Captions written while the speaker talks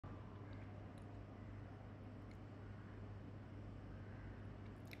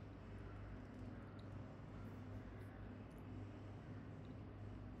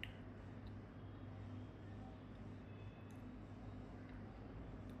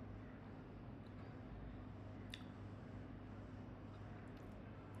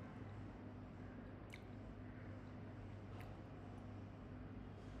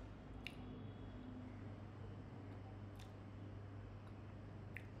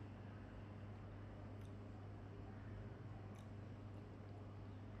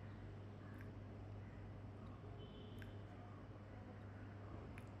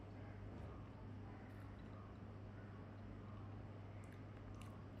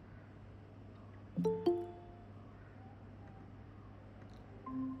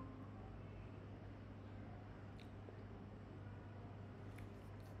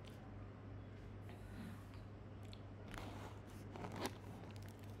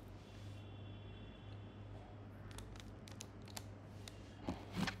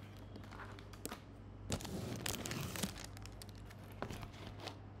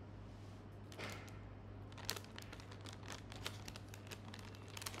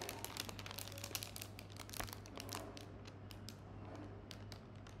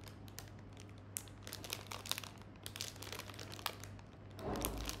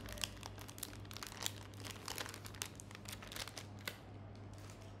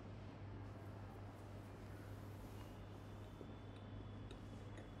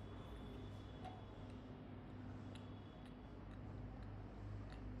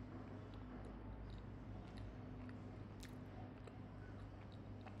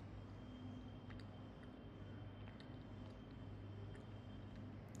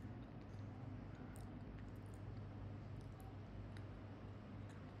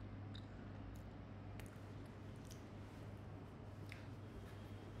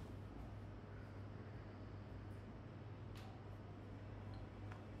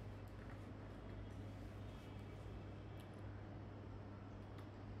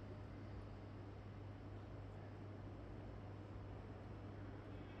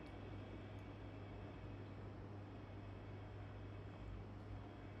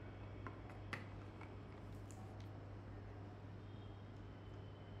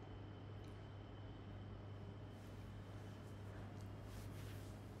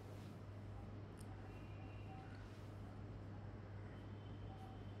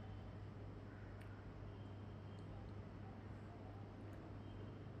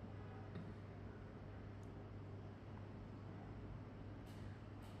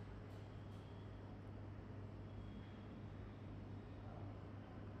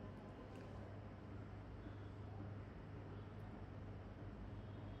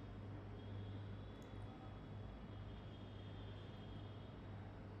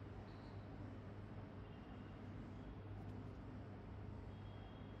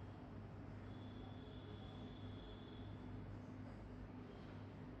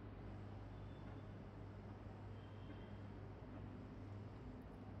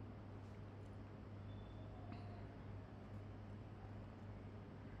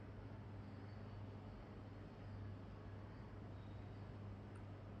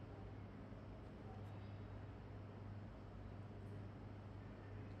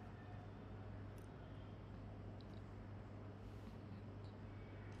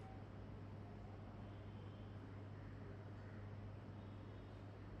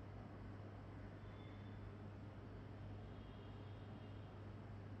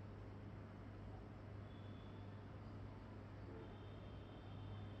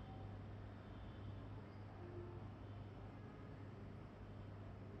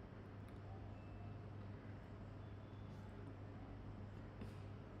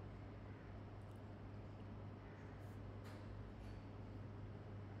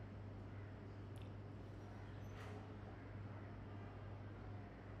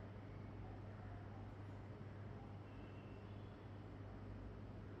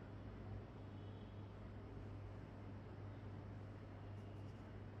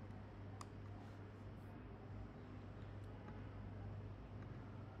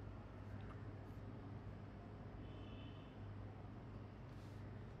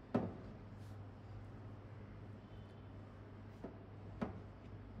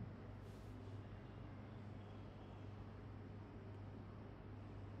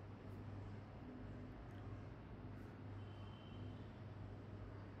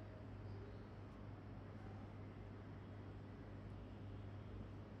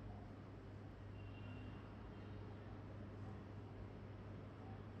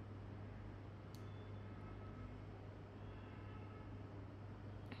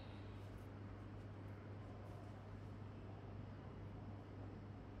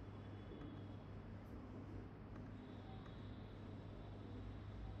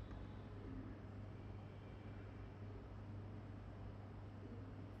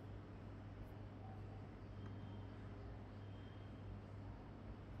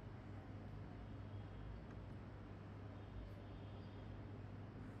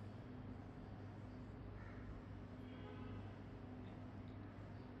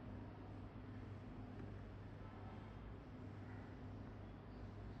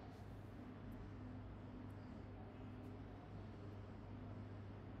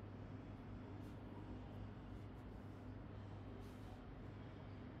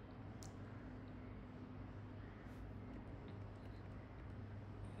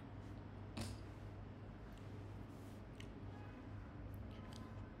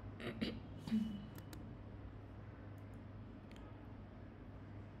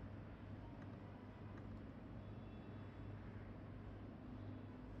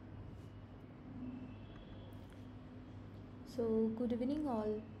So, good evening,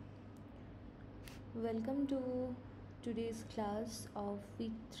 all. Welcome to today's class of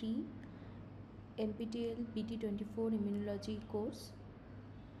week 3 Nptel BT24 Immunology course.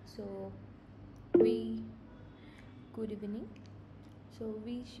 So, we good evening. So,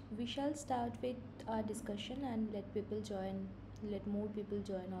 we shall start with our discussion and let more people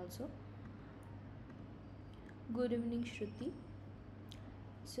join also. Good evening, Shruti.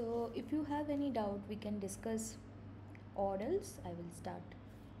 So, if you have any doubt, we can discuss, or else I will start.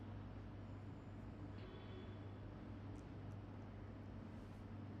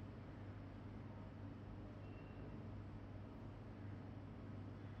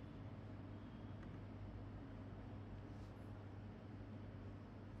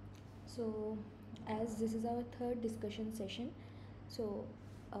 So, as this is our third discussion session, so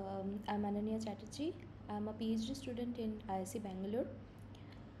I'm Ananya Chatterjee. I'm a PhD student in IIC Bangalore,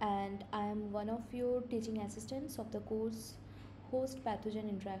 and I am one of your teaching assistants of the course Host Pathogen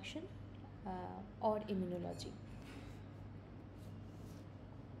Interaction or Immunology.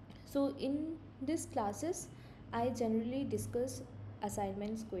 So, in these classes, I generally discuss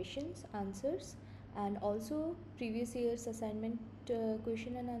assignments, questions, answers, and also previous year's assignment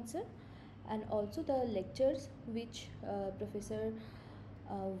question and answer, and also the lectures which professor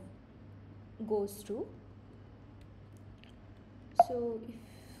uh, goes through. So,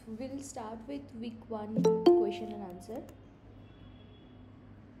 if we'll start with week 1 question and answer.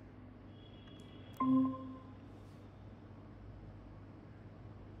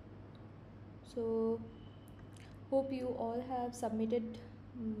 So, hope you all have submitted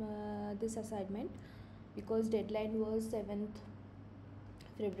this assignment because deadline was 7th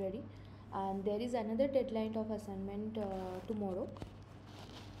February, and there is another deadline of assignment tomorrow.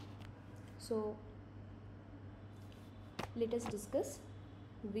 So, let us discuss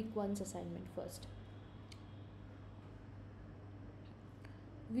week 1's assignment first.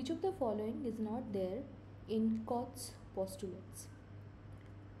 Which of the following is not there in Koch's postulates?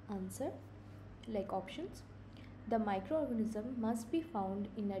 Answer, like options: the microorganism must be found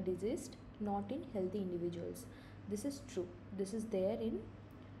in a diseased, not in healthy individuals. This is true. This is there in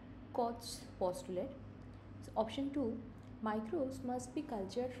Koch's postulate. So option 2, microbes must be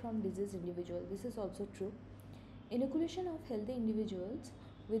cultured from diseased individual. This is also true. Inoculation of healthy individuals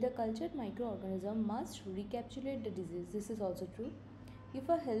with a cultured microorganism must recapitulate the disease. This is also true. If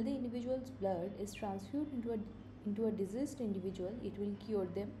a healthy individual's blood is transfused into a diseased individual, it will cure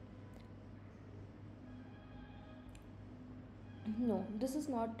them. No, this is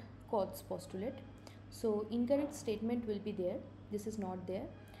not Koch's postulate. So, incorrect statement will be there. This is not there.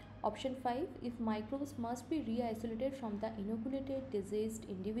 Option 5, if microbes must be re-isolated from the inoculated diseased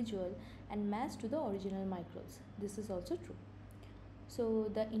individual and matched to the original microbes. This is also true.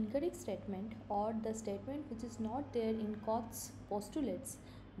 So, the incorrect statement or the statement which is not there in Koch's postulates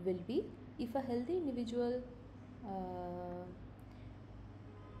will be if a healthy individual's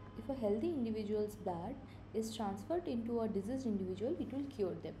blood is transferred into a diseased individual, it will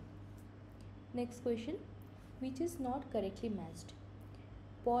cure them. Next question, which is not correctly matched?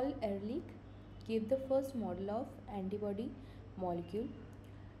 Paul Ehrlich gave the first model of antibody molecule.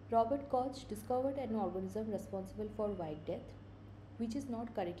 Robert Koch discovered an organism responsible for White Death, which is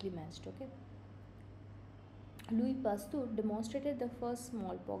not correctly matched. Okay. Louis Pasteur demonstrated the first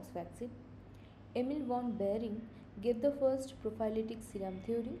smallpox vaccine. Emil von Behring gave the first prophylactic serum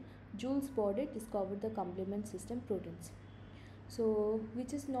theory. Jules Bordet discovered the complement system proteins. So,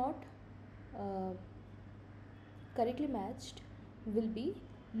 which is not correctly matched will be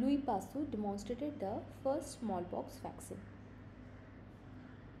Louis Pasteur demonstrated the first smallpox vaccine.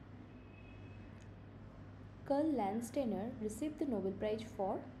 Karl Landsteiner received the Nobel Prize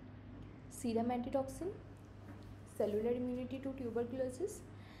for serum antitoxin, cellular immunity to tuberculosis,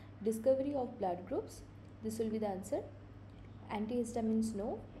 discovery of blood groups. This will be the answer. Antihistamines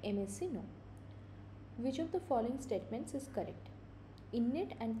no, MSC no. Which of the following statements is correct?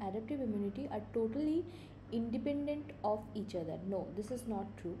 Innate and adaptive immunity are totally independent of each other. No, this is not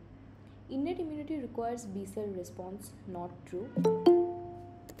true. Innate immunity requires B cell response. Not true.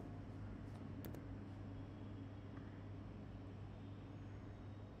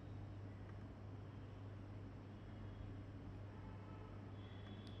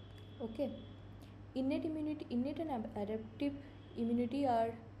 Okay. Innate and adaptive immunity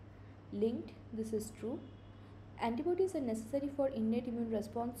are linked. This is true. Antibodies are necessary for innate immune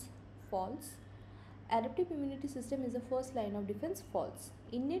response. False. Adaptive immunity system is the first line of defense. False.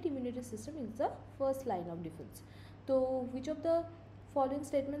 Innate immunity system is the first line of defense. So which of the following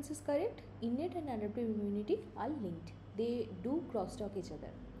statements is correct? Innate and adaptive immunity are linked. They do crosstalk each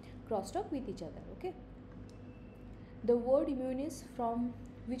other. Crosstalk with each other. Okay. The word immune is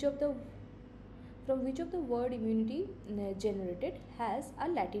which of the from which of the word immunity generated has a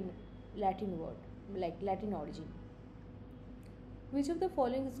Latin word, like Latin origin. Which of the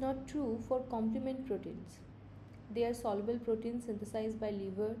following is not true for complement proteins? They are soluble proteins synthesized by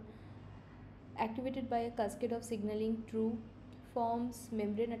liver, activated by a cascade of signaling, true. Forms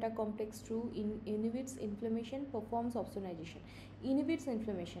membrane attack complex, true. Inhibits inflammation, performs opsonization. Inhibits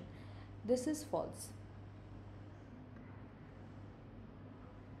inflammation. This is false.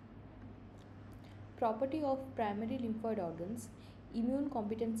 Property of primary lymphoid organs. Immune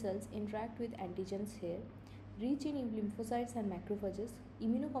competent cells interact with antigens here. Rich in lymphocytes and macrophages.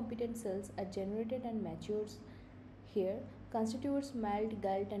 Immunocompetent cells are generated and matures here. Constitutes mild,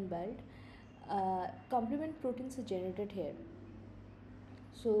 galt and belt. Complement proteins are generated here.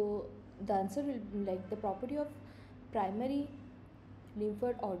 So the answer will be like the property of primary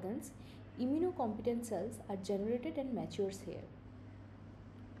lymphoid organs. Immunocompetent cells are generated and matures here.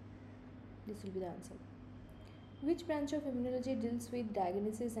 This will be the answer. Which branch of immunology deals with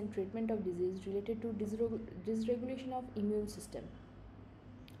diagnosis and treatment of disease related to dysregulation of immune system?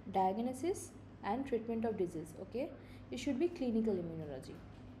 Diagnosis and treatment of disease. Okay, it should be clinical immunology.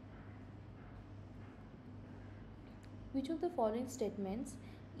 Which of the following statements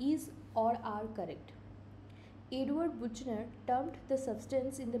is or are correct? Edward Buchner termed the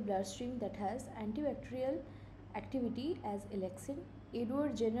substance in the bloodstream that has antibacterial activity as alexin.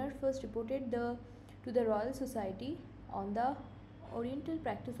 Edward Jenner first reported to the Royal Society on the oriental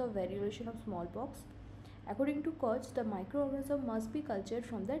practice of variolation of smallpox. According to Koch, the microorganism must be cultured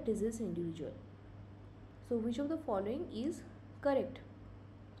from the diseased individual. So which of the following is correct?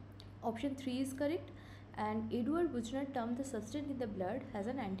 Option 3 is correct, and Edward Buchner termed the substance in the blood has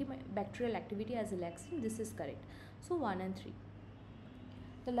an antibacterial activity as alexin. This is correct. So 1 and 3.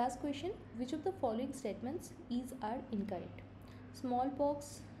 The last question, which of the following statements are incorrect?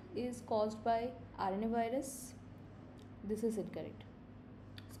 Smallpox is caused by RNA virus. This is incorrect.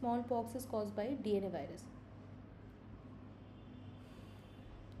 Smallpox is caused by DNA virus.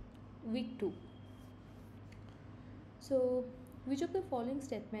 Week 2. So which of the following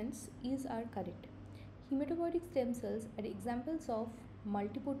statements are correct? Hematopoietic stem cells are examples of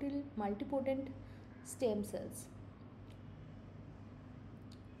multipotent stem cells,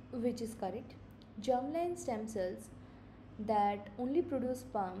 which is correct. Germline stem cells that only produce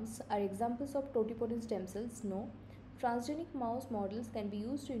sperms are examples of totipotent stem cells. No. Transgenic mouse models can be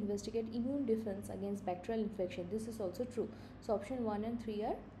used to investigate immune defense against bacterial infection. This is also true. So option 1 and 3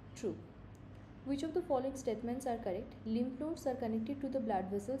 are true. Which of the following statements are correct? Lymph nodes are connected to the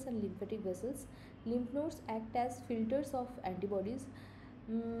blood vessels and lymphatic vessels. Lymph nodes act as filters of antibodies.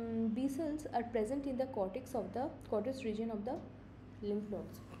 B cells are present in the cortex region of the lymph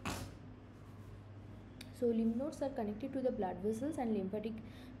nodes. So lymph nodes are connected to the blood vessels and lymphatic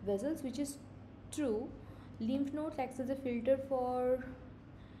vessels, which is true. Lymph nodes act as a filter for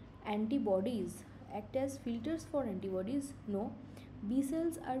antibodies. Act as filters for antibodies. No. B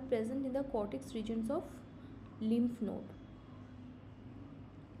cells are present in the cortex regions of lymph node.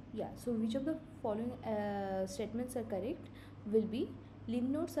 Yeah, so which of the following statements are correct will be lymph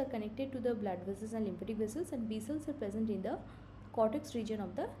nodes are connected to the blood vessels and lymphatic vessels, and B cells are present in the cortex region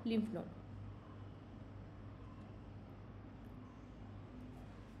of the lymph node.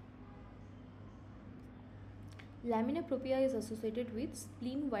 Lamina propria is associated with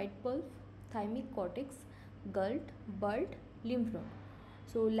spleen, white pulp, thymic cortex, gult, bult, lymph node.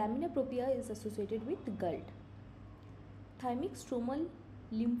 So lamina propria is associated with gult. Thymic stromal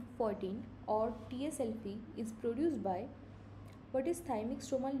lymphopoietin or TSLP is produced by, what is thymic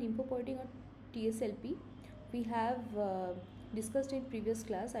stromal lymphopoietin or TSLP? We have discussed in previous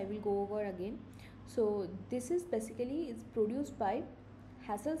class. I will go over again. So this is basically produced by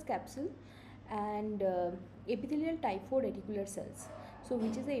Hassel's capsule and epithelial type 4 reticular cells. So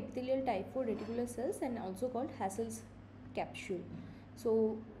which is the epithelial type 4 reticular cells and also called Hassel's capsule.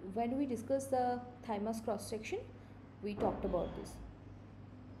 So when we discuss the thymus cross section, we talked about this.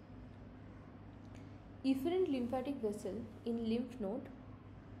 Efferent lymphatic vessel in lymph node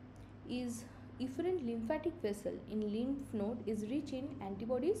is rich in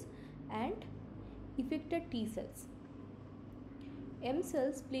antibodies and effector T cells. M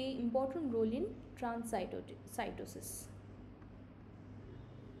cells play important role in transcytosis.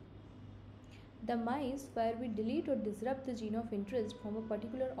 The mice where we delete or disrupt the gene of interest from a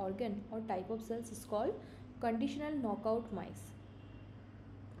particular organ or type of cells is called conditional knockout mice.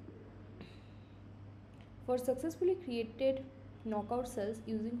 For successfully created knockout cells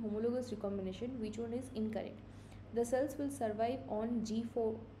using homologous recombination, which one is incorrect? The cells will survive on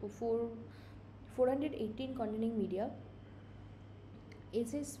G418 containing media.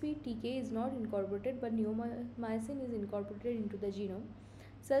 HSP-TK is not incorporated, but neomycin is incorporated into the genome.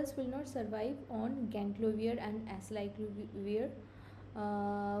 Cells will not survive on ganclovir and acyclovir.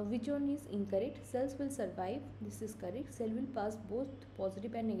 Which one is incorrect? Cells will survive. This is correct. Cell will pass both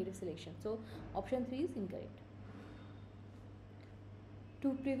positive and negative selection. So option 3 is incorrect.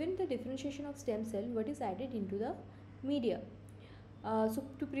 To prevent the differentiation of stem cell, what is added into the media? So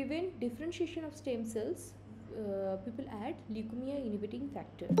to prevent differentiation of stem cells, people add leukemia inhibiting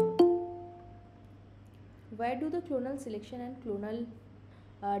factor. Where do the clonal selection and clonal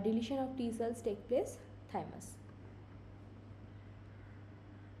deletion of T cells take place? Thymus.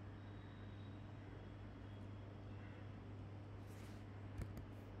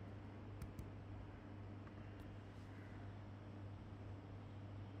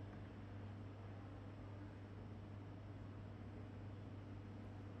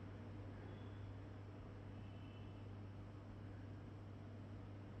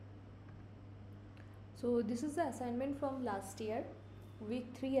 So this is the assignment from last year, week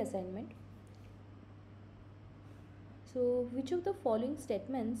 3 assignment. So which of the following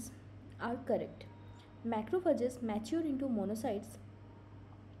statements are correct? Macrophages mature into monocytes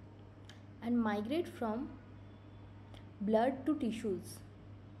and migrate from blood to tissues.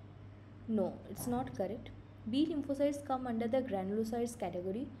 No, it's not correct. B lymphocytes come under the granulocytes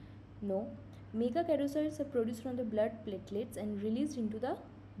category. No. Megakaryocytes are produced from the blood platelets and released into the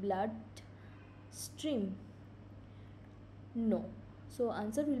blood stream. No. So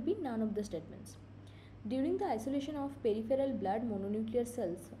answer will be none of the statements. During the isolation of peripheral blood mononuclear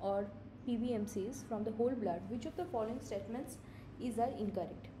cells or PBMCs from the whole blood, which of the following statements are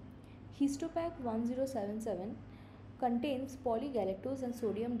incorrect? Histopac 1077 contains polygalactose and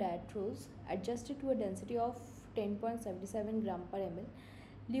sodium dietrose adjusted to a density of 10.77 gram per ml.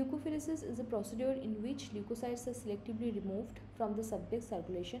 Leukophoresis is a procedure in which leukocytes are selectively removed from the subject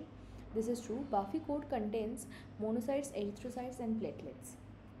circulation. This is true. Buffy code contains monocytes, erythrocytes and platelets.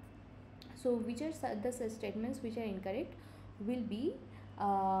 So which are the statements which are incorrect will be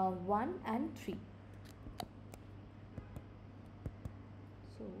 1 and 3.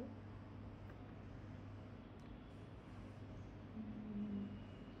 So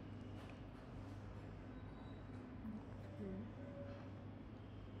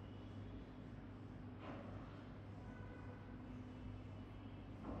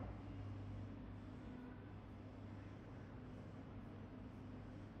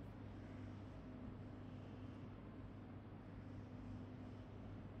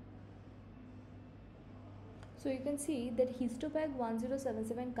So you can see that Histopac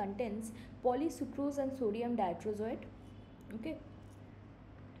 1077 contains polysucrose and sodium dietrozoate. Okay.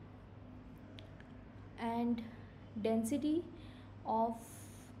 And density of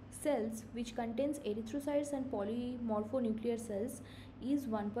cells which contains erythrocytes and polymorphonuclear cells is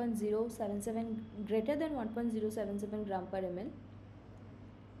 1.077 greater than 1.077 gram per ml.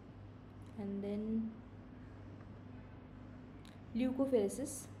 And then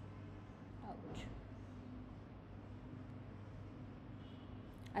leukophoresis. Ouch.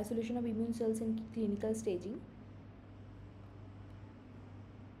 Isolation of immune cells in clinical staging.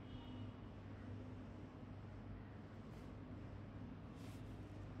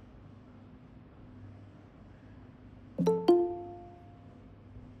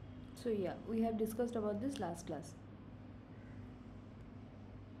 So yeah, we have discussed about this last class.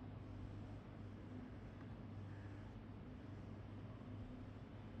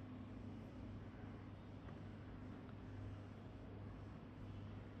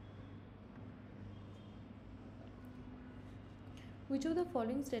 Which of the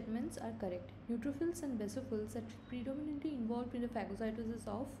following statements are correct? Neutrophils and basophils are predominantly involved in the phagocytosis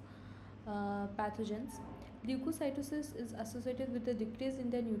of pathogens. Leukocytosis is associated with a decrease in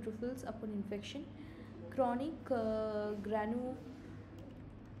the neutrophils upon infection. Chronic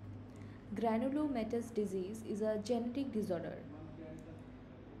granulomatous disease is a genetic disorder.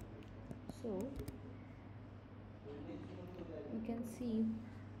 So we can see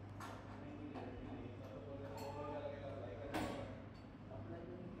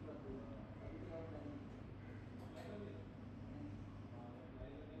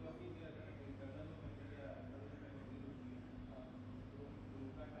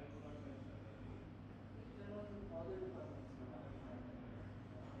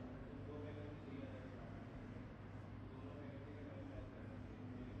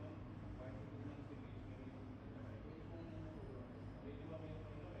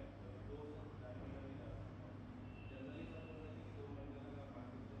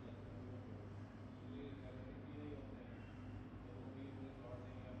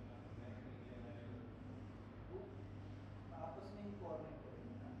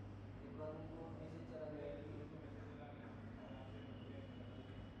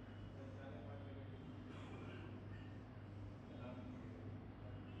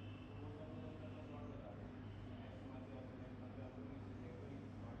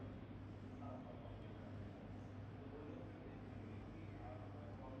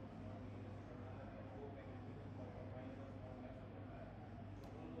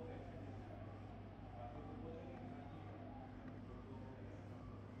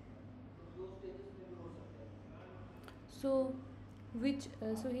So,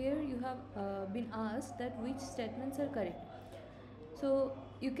 so here you have been asked that which statements are correct. So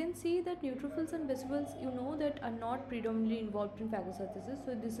you can see that neutrophils and basophils you know that are not predominantly involved in phagocytosis,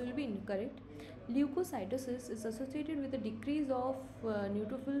 so this will be incorrect. Leukocytosis is associated with a decrease of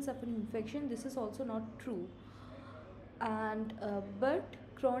neutrophils after infection. This is also not true. And but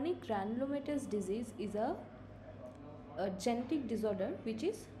chronic granulomatous disease is a genetic disorder which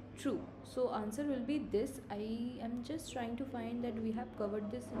is true. So answer will be this. I am just trying to find that we have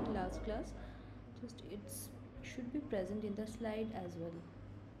covered this in last class. Just it's should be present in the slide as well.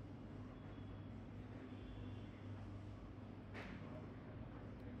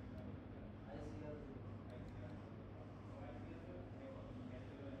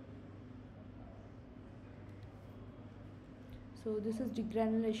 So this is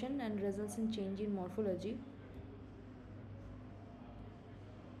degranulation and results in change in morphology.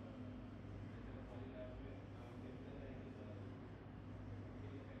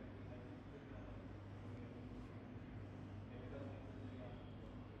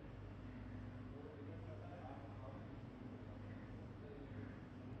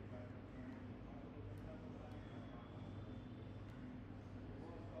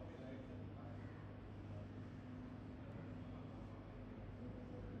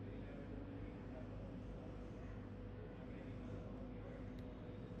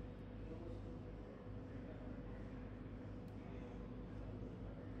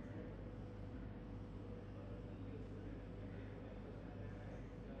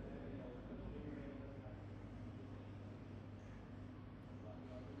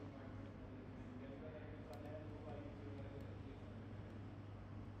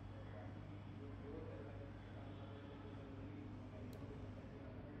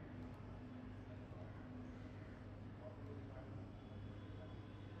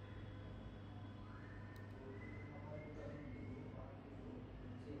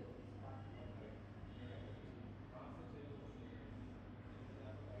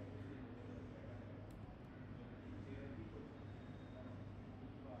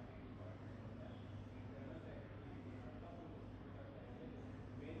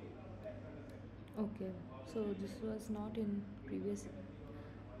 Okay, so this was not in previous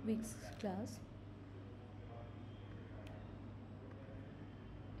week's class.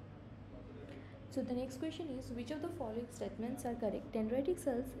 So the next question is which of the following statements are correct? Dendritic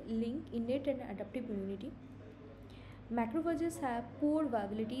cells link innate and adaptive immunity. Macrophages have poor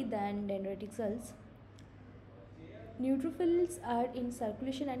viability than dendritic cells. Neutrophils are in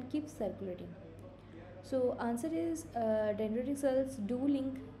circulation and keep circulating. So answer is dendritic cells do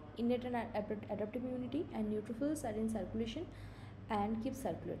link innate and adaptive immunity, and neutrophils are in circulation and keep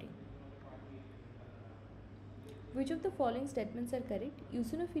circulating. Which of the following statements are correct?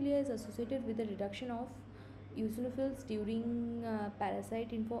 Eosinophilia is associated with the reduction of eosinophils during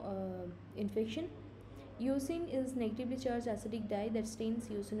infection. Eosin is negatively charged acidic dye that stains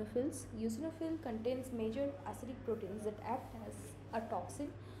eosinophils. Eosinophil contains major acidic proteins that act as a toxin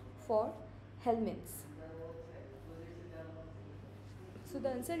for helminths. So the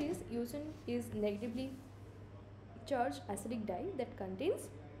answer is eosin is negatively charged acidic dye that contains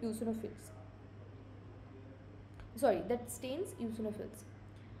eosinophils. That stains eosinophils.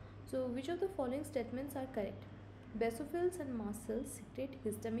 So which of the following statements are correct? Basophils and mast cells secrete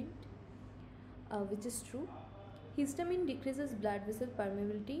histamine, which is true. Histamine decreases blood vessel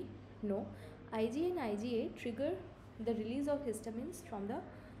permeability. No. IgA and IgA trigger the release of histamines from the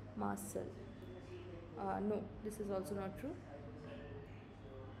mast cell. No, this is also not true.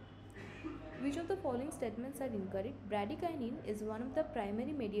 Which of the following statements are incorrect? Bradykinin is one of the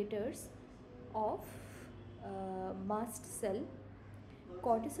primary mediators of mast cell.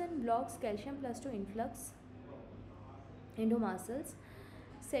 Cortisone blocks calcium plus 2 influx into mast cells.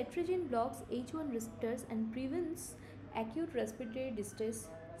 Cetrizine blocks H1 receptors and prevents acute respiratory distress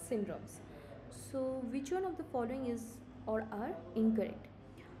syndromes. So, which one of the following is or are incorrect?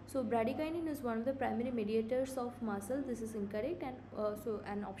 So, bradykinin is one of the primary mediators of muscle. This is incorrect,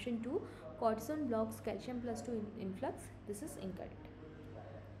 and option 2, cortisone blocks calcium plus 2 influx. This is incorrect.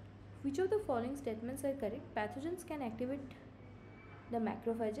 Which of the following statements are correct? Pathogens can activate the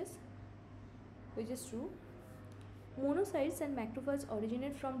macrophages, which is true. Monocytes and macrophages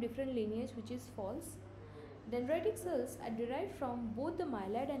originate from different lineage, which is false. Dendritic cells are derived from both the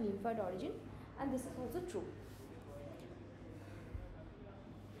myeloid and lymphoid origin, and this is also true.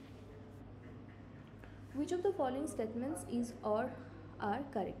 Which of the following statements is or are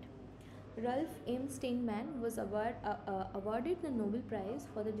correct? Ralph M. Steinman was awarded the Nobel Prize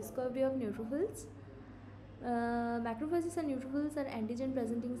for the discovery of neutrophils. Macrophages and neutrophils are antigen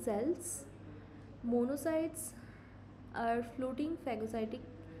presenting cells. Monocytes are floating phagocytic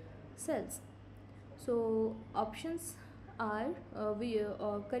cells. So options are we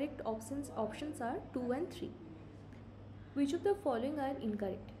correct options are 2 and 3. Which of the following are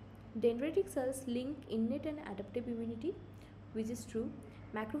incorrect? Dendritic cells link innate and adaptive immunity, which is true.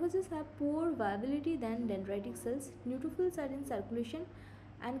 Macrophages have poor viability than dendritic cells. Neutrophils are in circulation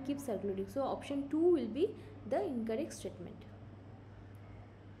and keep circulating. So option 2 will be the incorrect statement.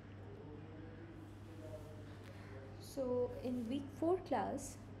 So in week 4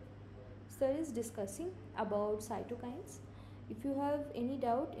 class, sir is discussing about cytokines. If you have any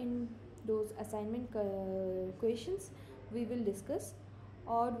doubt in those assignment questions, we will discuss,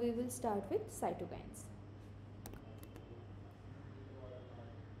 or we will start with cytokines.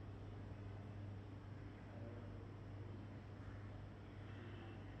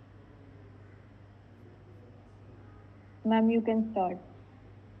 Ma'am, you can start.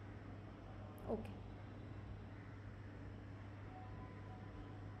 Okay.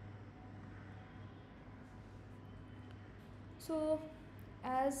 So,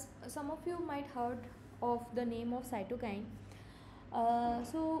 as some of you might heard of the name of cytokine,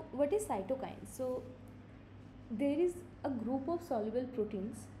 so what is cytokine? So, there is a group of soluble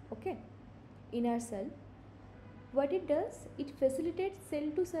proteins, okay, in our cell. What it does, it facilitates cell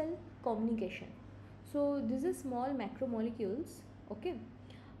to cell communication. So these are small macromolecules, okay,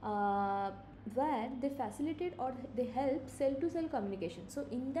 uh, where they facilitate or they help cell to cell communication. So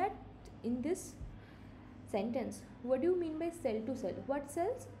in this sentence, what do you mean by cell to cell? What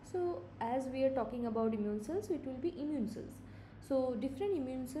cells? So as we are talking about immune cells, so it will be immune cells. So different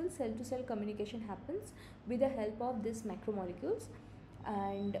immune cells, cell to cell communication happens with the help of these macromolecules,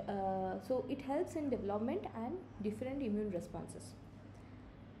 and so it helps in development and different immune responses.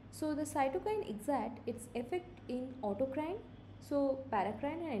 So the cytokine exert its effect in autocrine, so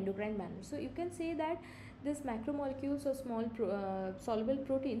paracrine and endocrine manner. So you can say that this macromolecules or small soluble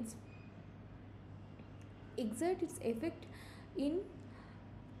proteins exert its effect in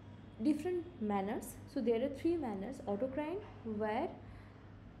different manners. So there are three manners. Autocrine, where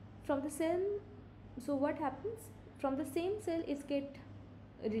from the cell, so what happens, from the same cell it get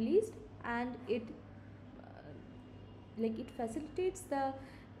released, and it like it facilitates the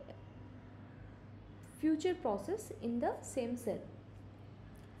future process in the same cell.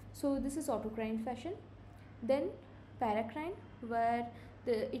 So this is autocrine fashion. Then paracrine, where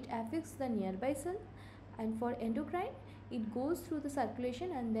it affects the nearby cell, and for endocrine it goes through the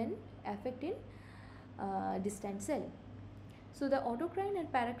circulation and then affect in distant cell. So the autocrine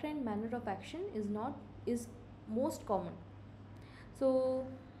and paracrine manner of action is most common. So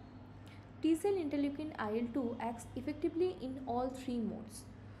T cell interleukin IL-2 acts effectively in all three modes.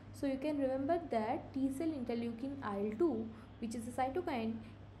 So you can remember that T cell interleukin IL-2, which is a cytokine,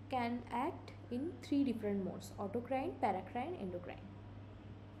 can act in three different modes: autocrine, paracrine, endocrine.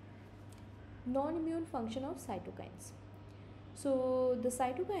 Non-immune function of cytokines. So the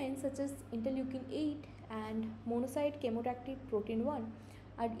cytokines such as interleukin 8 and monocyte chemotactic protein 1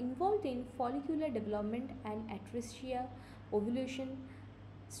 are involved in follicular development and atresia, ovulation,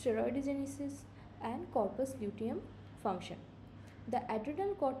 steroidogenesis, and corpus luteum function. The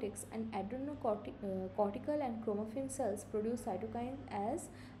adrenal cortex and adrenocortical and chromaffin cells produce cytokines as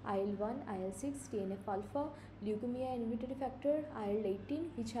IL-1, IL-6, TNF-alpha, leukemia inhibitory factor,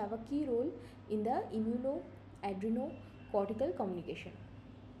 IL-18, which have a key role in the immunoadrenocortical communication.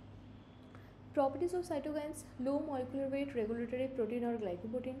 Properties of cytokines: low molecular weight regulatory protein or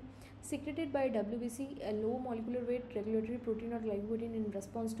glycoprotein, secreted by WBC, a low molecular weight regulatory protein or glycoprotein in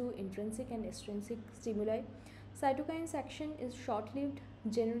response to intrinsic and extrinsic stimuli. Cytokines action is short-lived,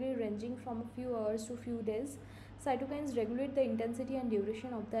 generally ranging from a few hours to few days. Cytokines regulate the intensity and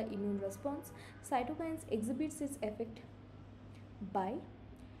duration of the immune response. Cytokines exhibits its effect by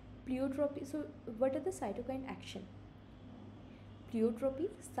pleiotropy. So what are the cytokine action? Pleiotropy,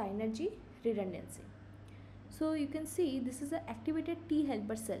 synergy, redundancy. So you can see this is an activated T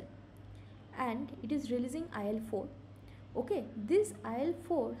helper cell and it is releasing IL-4. Okay, this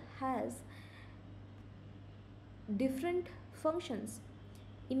IL-4 has different functions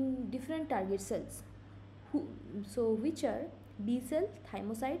in different target cells, which are B cell,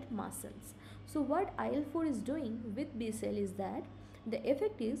 thymocyte, mast cells. So what IL-4 is doing with B cell is that the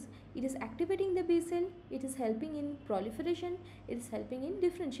effect is it is activating the B cell, it is helping in proliferation, it is helping in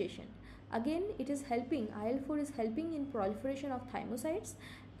differentiation. Again, it is helping, IL-4 is helping in proliferation of thymocytes,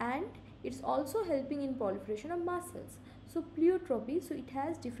 and it's also helping in proliferation of mast cells. So pleiotropy, so it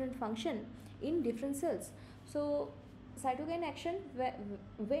has different function in different cells. So cytokine action,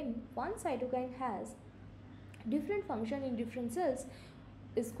 when one cytokine has different function in different cells,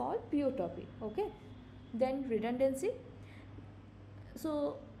 is called pleiotropy. Okay. Then redundancy.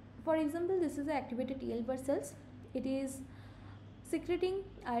 So for example, this is the activated T helper cells. It is secreting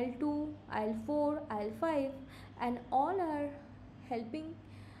IL-2, IL-4, IL-5, and all are helping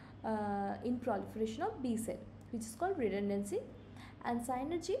in proliferation of B cell, which is called redundancy. And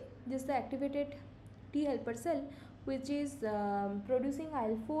synergy, this is the activated T helper cell, which is producing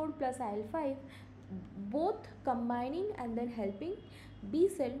IL-4 plus IL-5, both combining and then helping B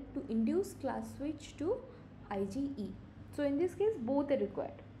cell to induce class switch to IgE. So in this case, both are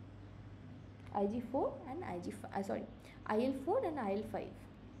required. IG4 and IG5, sorry, IL4 and IL5.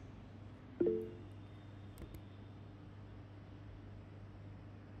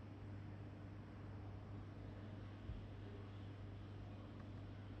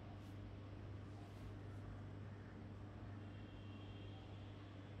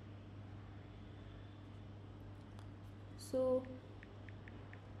 So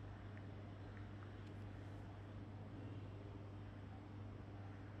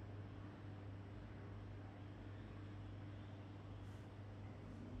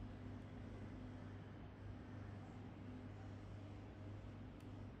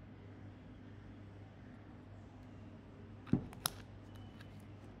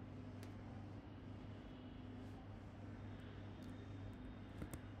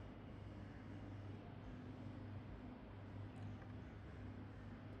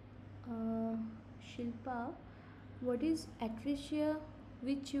Shilpa, what is atresia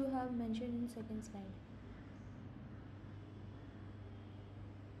which you have mentioned in second slide?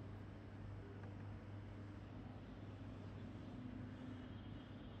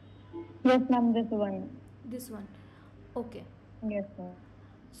 Yes, ma'am, this one. This one. Okay. Yes, ma'am.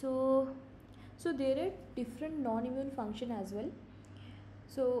 So there are different non-immune function as well.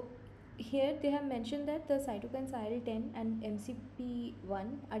 So here they have mentioned that the cytokines IL-10 and MCP1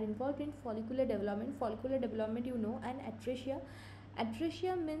 are involved in follicular development. Follicular development, you know, and atresia.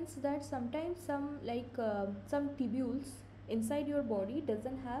 Atresia means that sometimes some tubules inside your body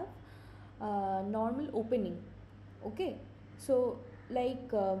doesn't have normal opening. Okay, so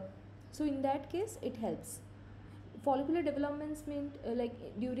so in that case it helps. Follicular developments mean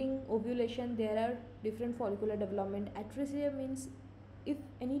during ovulation there are different follicular development. Atresia means if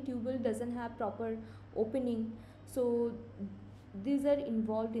any tubule doesn't have proper opening, so these are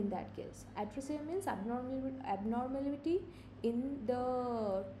involved in that case. Atresia means abnormality in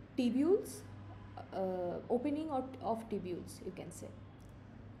the tubules, opening of tubules, you can say.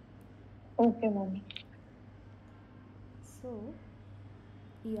 Okay, ma'am. So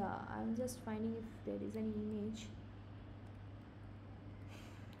yeah, I'm just finding if there is any image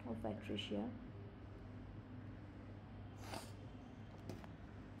of atresia.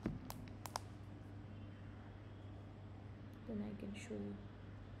 Then I can show you.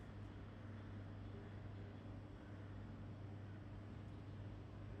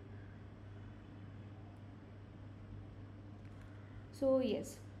 So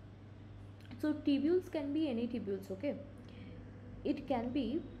yes, so tubules can be any tubules. Okay, it can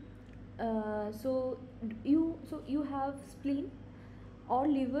be you have spleen or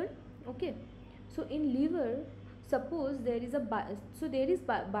liver. Okay, so in liver, suppose there is there is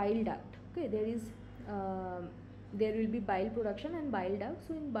bile duct. Okay, there will be bile production and bile duct.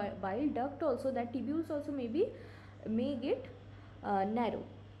 So in bile duct also, that tubules also may get narrow.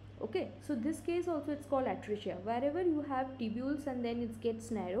 Okay, so this case also it's called atresia. Wherever you have tubules and then it gets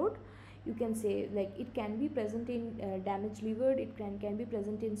narrowed, you can say, like, it can be present in damaged liver, it can be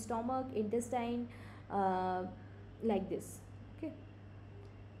present in stomach, intestine, uh, like this. Okay,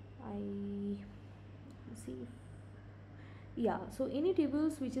 I see if, yeah, so any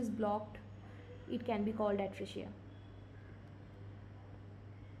tubules which is blocked, it can be called atresia.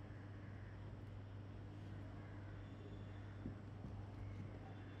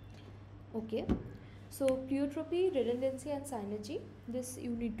 Okay, so pleiotropy, redundancy and synergy, this you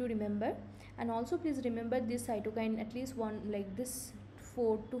need to remember. And also please remember this cytokine, at least one, like this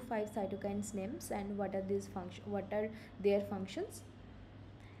 4 to 5 cytokines names and what are their functions.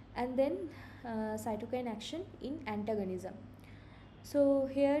 And then cytokine action in antagonism. So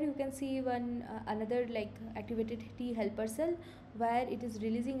here you can see one another like activated T helper cell where it is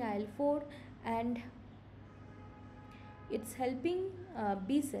releasing IL-4 and it's helping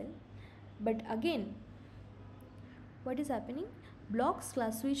B cell. But again, what is happening? Blocks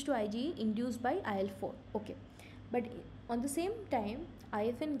class switch to IgE induced by IL-4. Okay, but on the same time,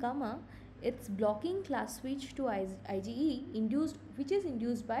 IFN gamma, it's blocking class switch to IgE induced, which is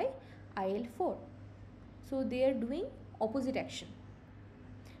induced by IL-4. So they are doing opposite action.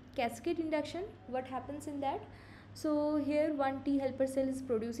 Cascade induction, what happens in that? So here one T helper cell is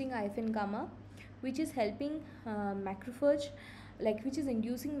producing IFN gamma, which is helping macrophage, like which is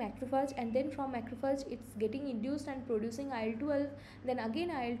inducing macrophage, and then from macrophage it's getting induced and producing IL-12. Then again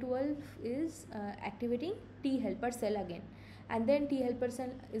IL-12 is activating T helper cell again, and then T helper cell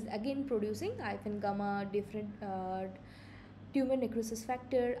is again producing IFN gamma, different tumor necrosis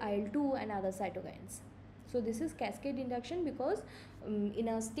factor, IL-2 and other cytokines. So this is cascade induction because in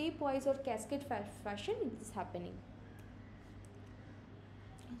a stepwise or cascade fashion it is happening.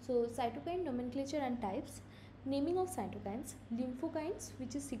 So cytokine nomenclature and types. Naming of cytokines. Lymphokines,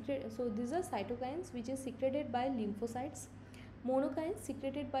 which is secreted. So these are cytokines which is secreted by lymphocytes. Monokines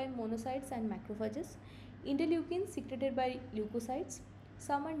secreted by monocytes and macrophages. Interleukins secreted by leukocytes.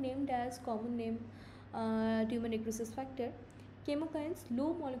 Some are named as common name tumor necrosis factor. Chemokines,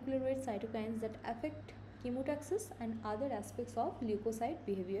 low molecular weight cytokines that affect chemotaxis and other aspects of leukocyte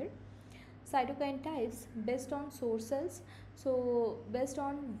behavior. Cytokine types based on source cells, so based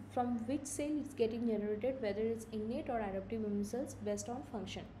on from which cell it's getting generated, whether it's innate or adaptive immune cells, based on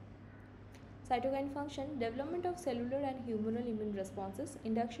function. Cytokine function: development of cellular and humoral immune responses,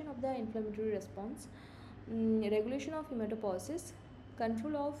 induction of the inflammatory response, regulation of hematopoiesis,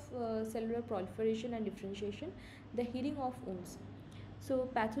 control of cellular proliferation and differentiation, the healing of wounds. So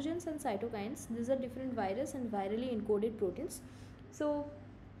pathogens and cytokines, these are different virus and virally encoded proteins. So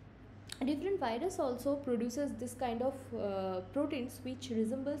different virus also produces this kind of proteins which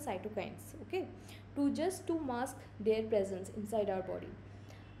resemble cytokines, okay, to mask their presence inside our body.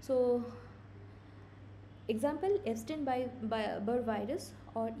 So example, Epstein-Barr virus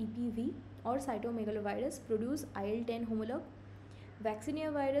or EPV or cytomegalovirus produce IL-10 homolog.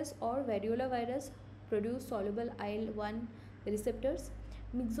 Vaccinia virus or variola virus produce soluble IL-1 receptors.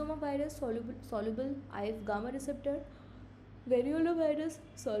 Myxoma virus soluble IF gamma receptor. Variola virus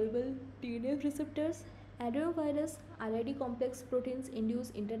soluble TNF receptors. Adenovirus RID complex proteins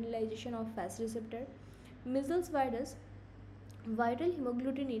induce internalization of Fas receptor. Measles virus viral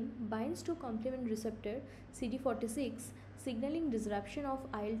hemagglutinin binds to complement receptor CD46, signaling disruption of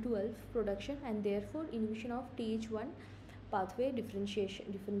IL-12 production and therefore inhibition of Th1 pathway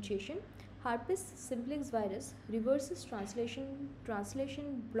differentiation. Herpes simplex virus reverses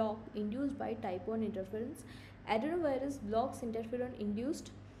translation block induced by type 1 interference. Adenovirus blocks interferon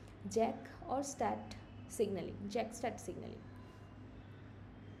induced JAK or STAT signaling, JAK-STAT signaling.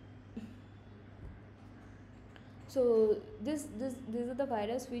 So these are the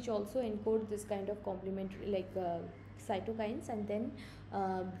virus which also encode this kind of complementary like cytokines, and then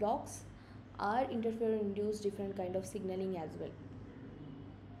blocks are interferon induced different kind of signaling as well.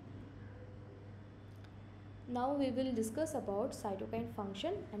 Now we will discuss about cytokine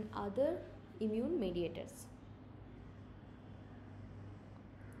function and other immune mediators.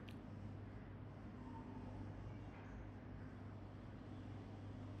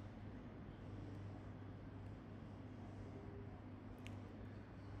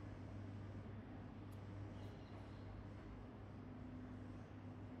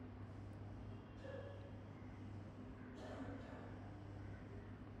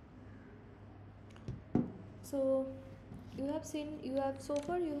 So we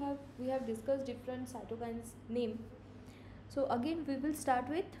have discussed different cytokines name. So again we will start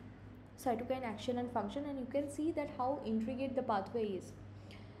with cytokine action and function, and you can see that how intricate the pathway is.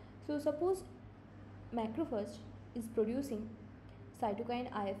 So suppose macrophage is producing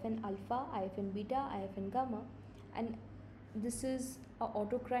cytokine IFN alpha, IFN beta, IFN gamma, and this is a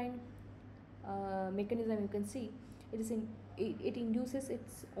autocrine mechanism. You can see it induces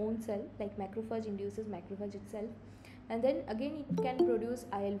its own cell, like macrophage induces macrophage itself, and then again it can produce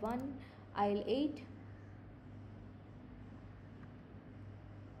IL-1, IL-8,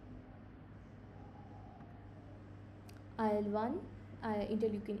 IL-1,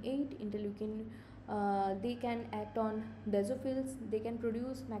 interleukin 8, interleukin. They can act on basophils. They can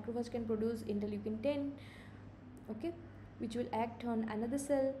produce, macrophage can produce interleukin 10, okay, which will act on another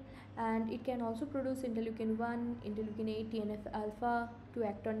cell, and it can also produce interleukin 1, interleukin 8, TNF alpha to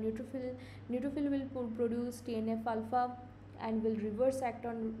act on neutrophil. Neutrophil will produce TNF alpha and will reverse act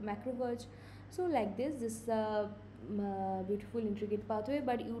on macrophage. So like this is a beautiful intricate pathway,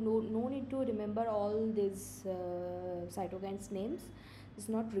 but you no need to remember all these cytokines names. It's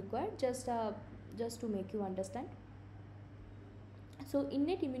not required, just to make you understand. So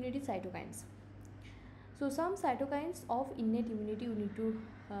innate immunity cytokines. So some cytokines of innate immunity you need to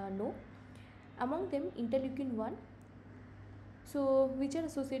know. Among them interleukin 1, so which are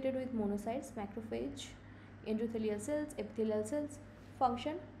associated with monocytes, macrophage, endothelial cells, epithelial cells.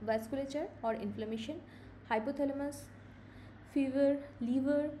 Function: vasculature or inflammation, hypothalamus, fever,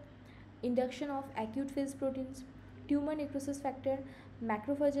 liver, induction of acute phase proteins. Tumor necrosis factor,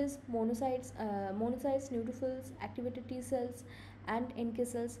 macrophages, monocytes, neutrophils, activated T cells, and NK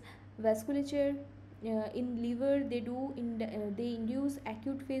cells. Vasculature, in liver they induce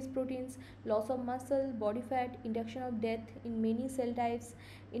acute phase proteins, loss of muscle, body fat, induction of death in many cell types.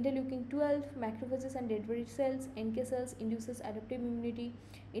 Interleukin 12, macrophages and dendritic cells, NK cells induces adaptive immunity.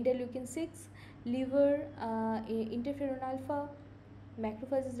 Interleukin 6, liver, interferon alpha,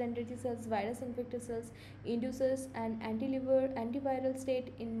 macrophages, dendritic cells, virus infected cells, induces an antiviral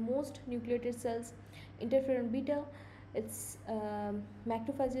state in most nucleated cells. Interferon beta, it's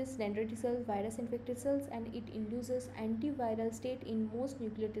macrophages, dendritic cells, virus infected cells, and it induces antiviral state in most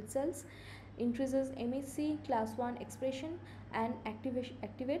nucleated cells. Increases MHC class 1 expression and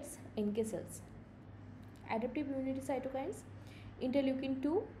activates NK cells. Adaptive immunity cytokines, interleukin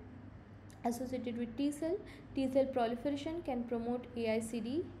 2 associated with T cell. T cell proliferation can promote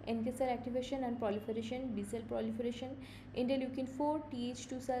AICD, NK cell activation and proliferation, B cell proliferation. Interleukin 4,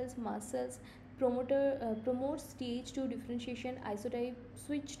 Th2 cells, mast cells, promotes Th2 differentiation, isotype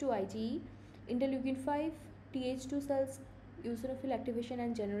switch to IgE. Interleukin 5, Th2 cells, eosinophil activation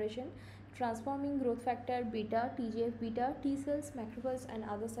and generation, transforming growth factor beta, TGF beta, T cells, macrophages and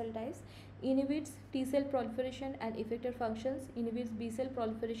other cell types. Inhibits T cell proliferation and effector functions, inhibits B cell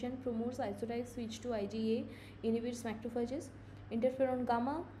proliferation, promotes isotype switch to IgA, inhibits macrophages. Interferon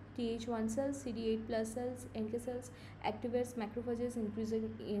gamma, Th1 cells, CD8 plus cells, NK cells, activates macrophages,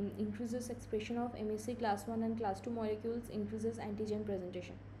 increases expression of MHC class 1 and class 2 molecules, increases antigen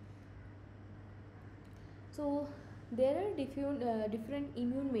presentation. So there are different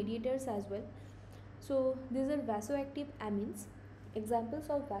immune mediators as well. So these are vasoactive amines. Examples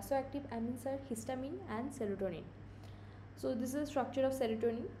of vasoactive amines are histamine and serotonin. So this is the structure of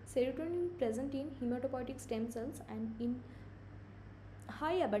serotonin. Serotonin present in hematopoietic stem cells and in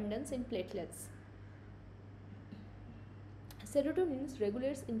high abundance in platelets. Serotonin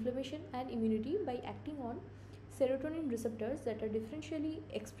regulates inflammation and immunity by acting on serotonin receptors that are differentially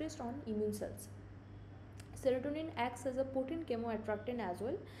expressed on immune cells. Serotonin acts as a potent chemoattractant as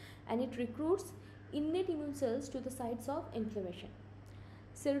well, and it recruits innate immune cells to the sites of inflammation.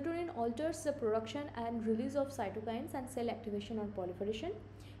 Serotonin alters the production and release of cytokines and cell activation or proliferation.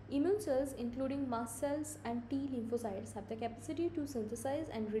 Immune cells, including mast cells and T lymphocytes, have the capacity to synthesize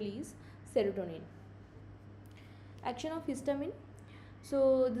and release serotonin. Action of histamine.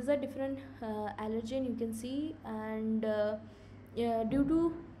 So these are different allergen you can see, and due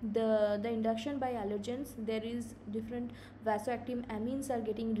to the induction by allergens, there is different vasoactive amines are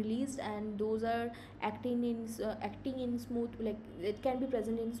getting released, and those are acting in smooth, like it can be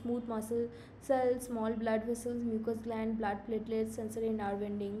present in smooth muscle cells, small blood vessels, mucous gland, blood platelets, sensory nerve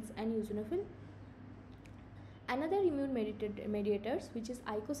endings, and eosinophil. Another immune mediators, which is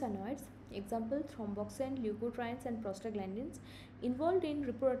eicosanoids, example thromboxane, leukotrienes, and prostaglandins, involved in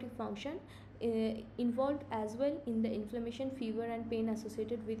reproductive function, involved as well in the inflammation, fever, and pain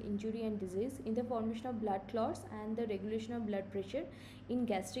associated with injury and disease, in the formation of blood clots and the regulation of blood pressure, in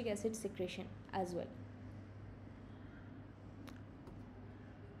gastric acid secretion as well.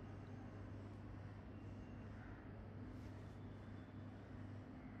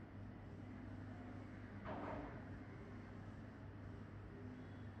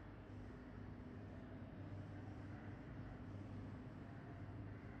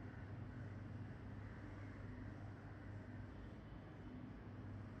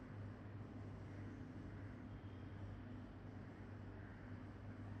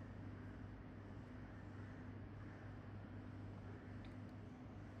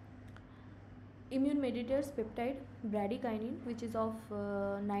 Immune mediators peptide bradykinin, which is of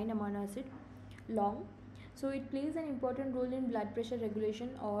 9 amino acid long. So it plays an important role in blood pressure regulation,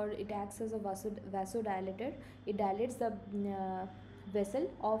 or it acts as a vasodilator. It dilates the vessel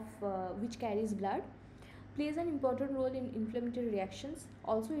of which carries blood. Plays an important role in inflammatory reactions.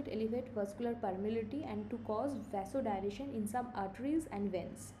 Also it elevates vascular permeability and to cause vasodilation in some arteries and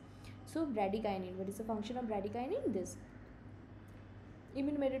veins. So bradykinin, what is the function of bradykinin? This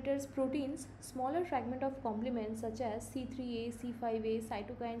immune mediators proteins, smaller fragment of complements such as C3a, C5a,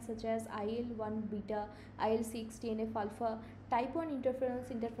 cytokines such as IL-1 beta, IL-6, TNF alpha, type 1 interferons,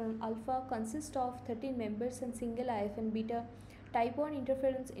 interferon alpha consist of 13 members and single IFN beta. Type 1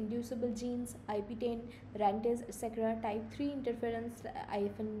 interference inducible genes, IP10, RANTES, etc. Type 3 interference,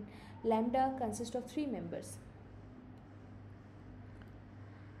 IFN lambda, consist of 3 members.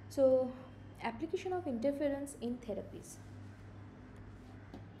 So, application of interference in therapies.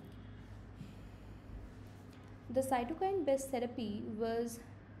 The cytokine based therapy was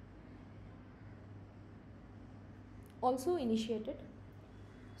also initiated.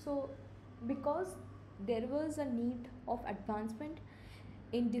 So because there was a need of advancement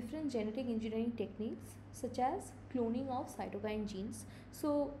in different genetic engineering techniques such as cloning of cytokine genes.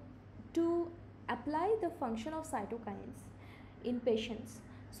 So, to apply the function of cytokines in patients,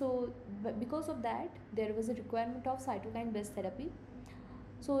 so because of that, there was a requirement of cytokine based therapy.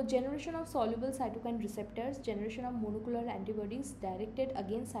 So, generation of soluble cytokine receptors, generation of monoclonal antibodies directed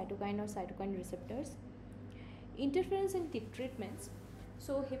against cytokine or cytokine receptors, interference in treatments.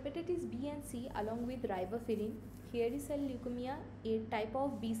 So, hepatitis B and C along with riboflavin, hairy cell leukemia, a type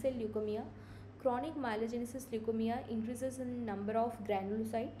of B cell leukemia, chronic myelogenesis leukemia, increases in number of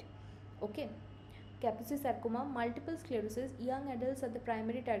granulocyte. Okay. Kaposi sarcoma, multiple sclerosis, young adults are the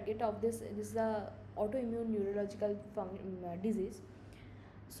primary target of this. This is a autoimmune neurological disease.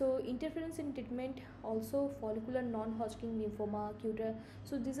 So interference in treatment, also follicular non-Hodgkin lymphoma, cutar.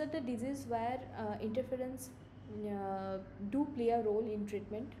 So these are the diseases where interference do play a role in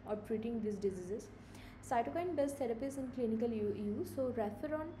treatment or treating these diseases. Cytokine based therapies in clinical use. So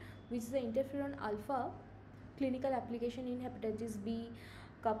Referon, which is the interferon alpha, clinical application in hepatitis B,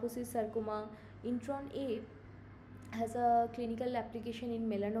 Kaposi sarcoma. Intron A has a clinical application in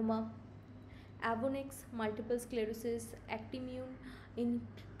melanoma. Avonex, multiple sclerosis. Actimune in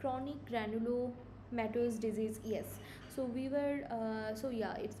chronic granulomatous disease. Yes, so we were so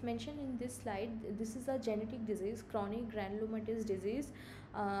yeah, it's mentioned in this slide. This is a genetic disease, chronic granulomatous disease,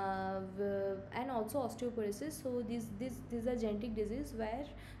 and also osteoporosis. So these are genetic disease where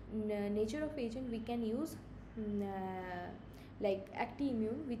nature of agent we can use like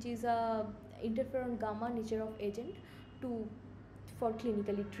Actimmune, which is a interferon gamma nature of agent to for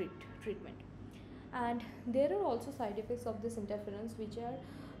clinically treatment. And there are also side effects of this interference, which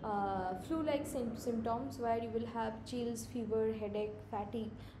are flu-like symptoms where you will have chills, fever, headache, fatigue,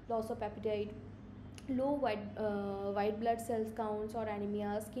 loss of appetite, low white blood cells counts or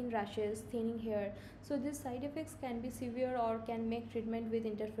anemia, skin rashes, thinning hair. So these side effects can be severe or can make treatment with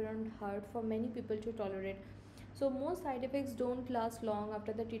interferon hard for many people to tolerate. So most side effects don't last long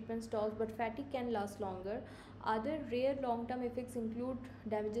after the treatment stops, but fatigue can last longer. Other rare long-term effects include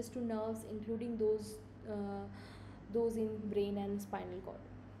damages to nerves, including those in brain and spinal cord.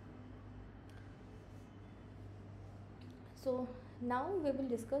 So now we will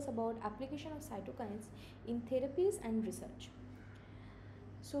discuss about application of cytokines in therapies and research.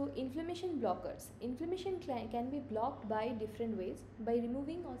 So inflammation blockers. Inflammation can be blocked by different ways: by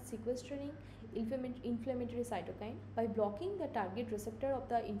removing or sequestering inflammatory cytokine, by blocking the target receptor of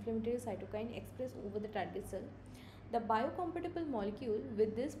the inflammatory cytokine expressed over the target cell. The biocompatible molecule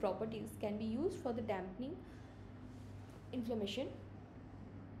with these properties can be used for the dampening inflammation.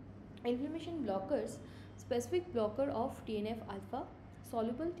 Inflammation blockers, specific blocker of TNF alpha,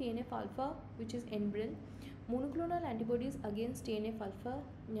 soluble TNF alpha, which is Enbrel, monoclonal antibodies against TNF alpha,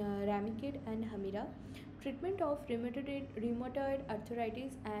 Remicade and Humira, treatment of rheumatoid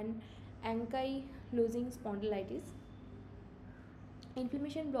arthritis and ankylosing spondylitis.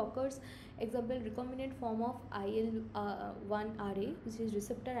 Inflammation blockers, example recombinant form of IL-1RA, which is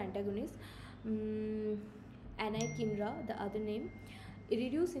receptor antagonist, anakinra, the other name.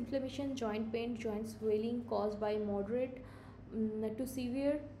 Reduce inflammation, joint pain, joint swelling caused by moderate to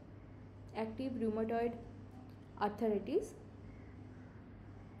severe active rheumatoid arthritis.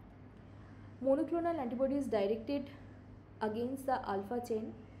 Monoclonal antibodies directed against the alpha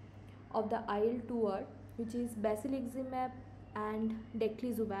chain of the IL-2R, which is basiliximab and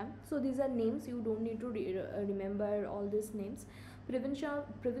declizumab. So these are names, you don't need to remember all these names.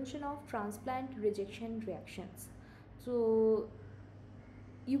 Prevention of transplant rejection reactions. So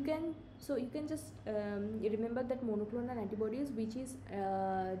you can just remember that monoclonal antibodies, which is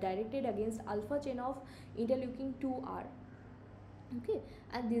directed against alpha chain of interleukin 2R. Okay,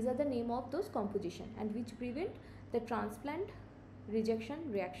 and these are the name of those composition and which prevent the transplant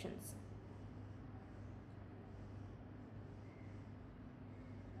rejection reactions.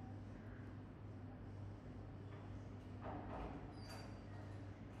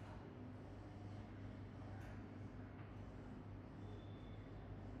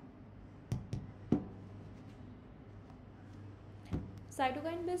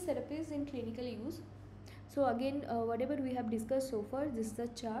 Cytokine based therapies in clinical use. So again, whatever we have discussed so far, this is a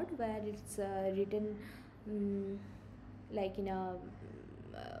chart where it's written like in a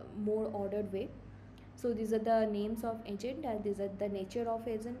more ordered way. So these are the names of agent and these are the nature of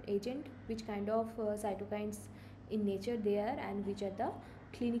agent, which kind of cytokines in nature they are, and which are the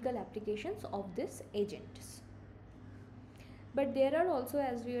clinical applications of this agents. But there are also,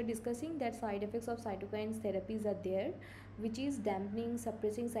 as we are discussing, that side effects of cytokines therapies are there, which is dampening,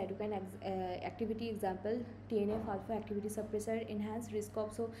 suppressing cytokine activity. Example, TNF alpha activity suppressor, enhanced risk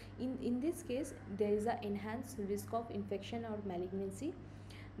of. So in this case, there is a enhanced risk of infection or malignancy.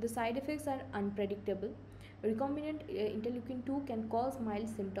 The side effects are unpredictable. Recombinant interleukin 2 can cause mild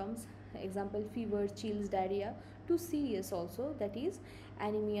symptoms, example fever, chills, diarrhea, to serious also, that is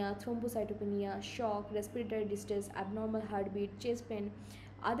anemia, thrombocytopenia, shock, respiratory distress, abnormal heartbeat, chest pain,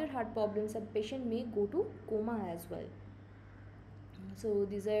 other heart problems, and patient may go to coma as well. So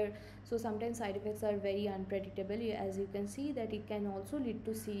these are, so sometimes side effects are very unpredictable, as you can see that it can also lead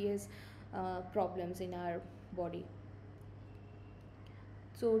to serious problems in our body.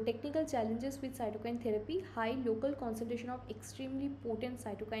 So technical challenges with cytokine therapy: high local concentration of extremely potent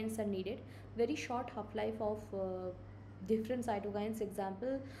cytokines are needed, very short half-life of different cytokines,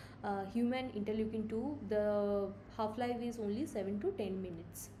 example human interleukin 2, the half-life is only 7 to 10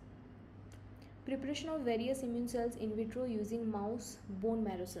 minutes. Preparation of various immune cells in vitro using mouse bone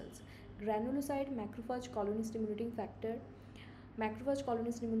marrow cells. Granulocyte macrophage colony stimulating factor, macrophage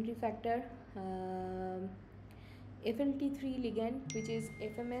colony stimulating factor, FLT3 ligand, which is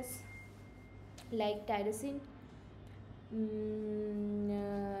FMS, like tyrosine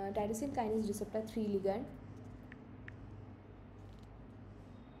kinase receptor 3 ligand.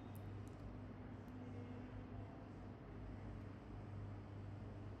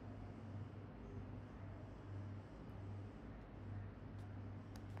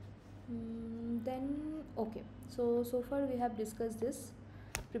 Then okay, so far we have discussed this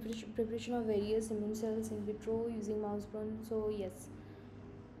preparation of various immune cells in vitro using mouse bone. So yes,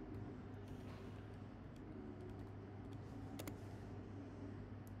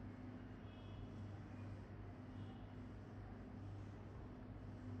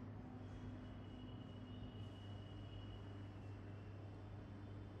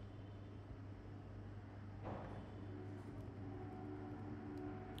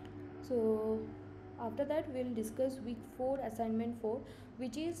 so after that we'll discuss week 4 assignment 4,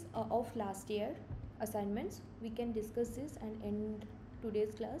 which is of last year assignments. We can discuss this and end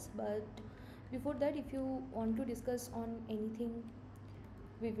today's class, but before that, if you want to discuss on anything,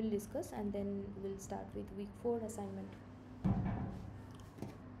 we will discuss and then we'll start with week 4 assignment.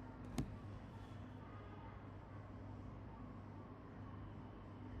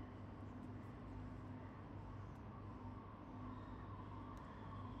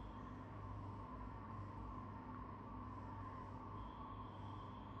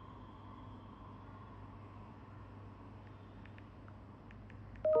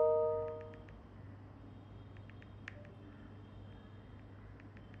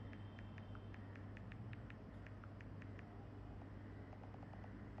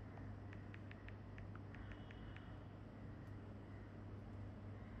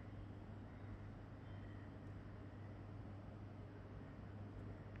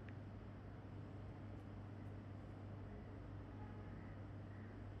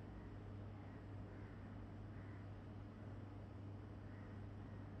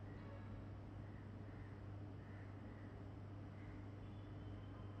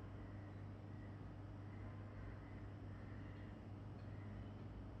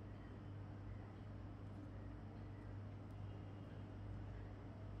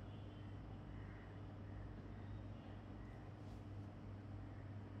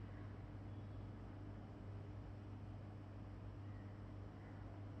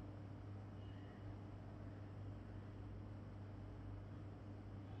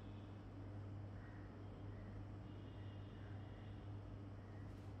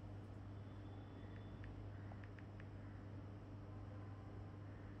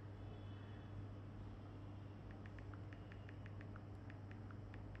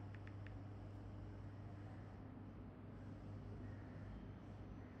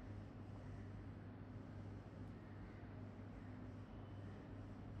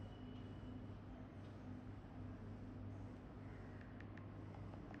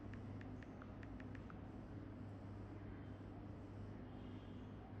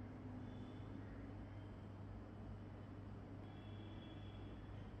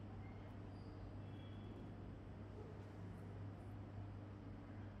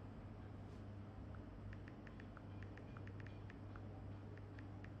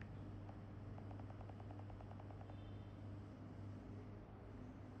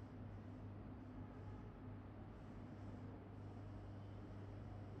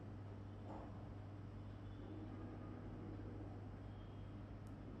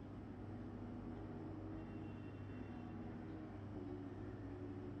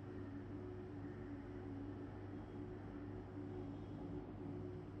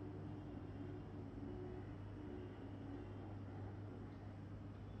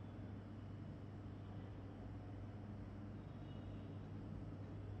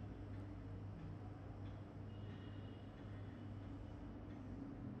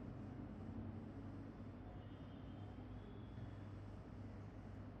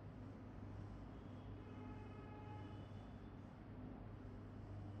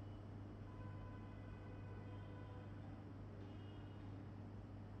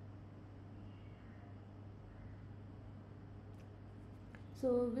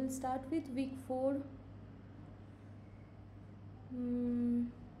 So we'll start with week 4. Hmm,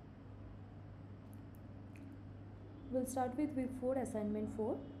 we'll start with week 4, assignment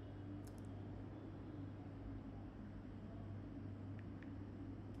 4.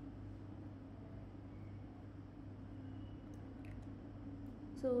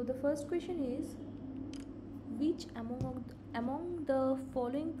 So the first question is, which among the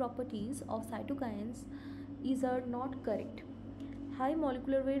following properties of cytokines is are not correct? High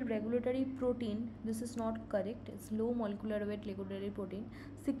molecular weight regulatory protein, this is not correct. It's low molecular weight regulatory protein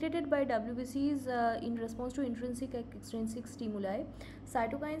secreted by WBCs in response to intrinsic and extrinsic stimuli.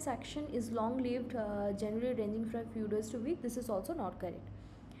 Cytokines action is long lived, generally ranging from few days to week. This is also not correct.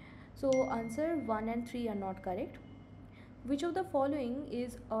 So answer 1 and 3 are not correct. Which of the following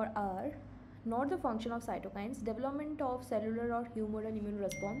is or are not the function of cytokines? Development of cellular or humoral immune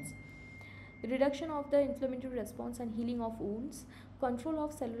response, reduction of the inflammatory response and healing of wounds, control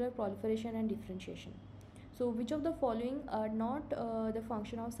of cellular proliferation and differentiation. So which of the following are not the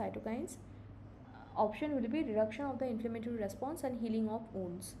function of cytokines? Option will be reduction of the inflammatory response and healing of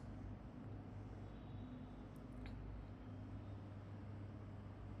wounds.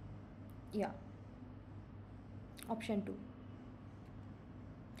 Yeah, option 2.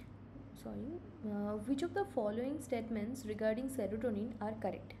 Sorry. Which of the following statements regarding serotonin are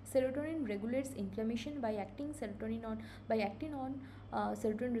correct? Serotonin regulates inflammation by acting on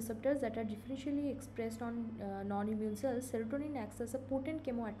serotonin receptors that are differentially expressed on non-immune cells. Serotonin acts as a potent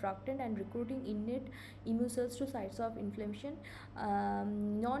chemoattractant and recruiting innate immune cells to sites of inflammation.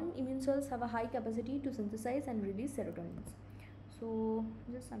 Non-immune cells have a high capacity to synthesize and release serotonins. So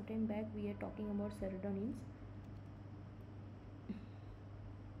just some time back we are talking about serotonins.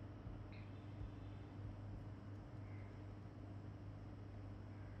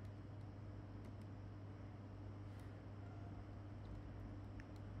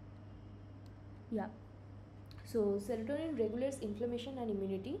 Yeah. So serotonin regulates inflammation and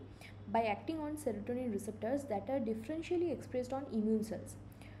immunity by acting on serotonin receptors that are differentially expressed on immune cells.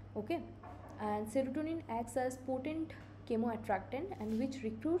 Okay, and serotonin acts as potent chemoattractant and which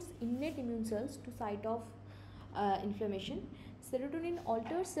recruits innate immune cells to site of inflammation. Serotonin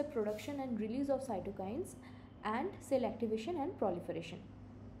alters the production and release of cytokines and cell activation and proliferation.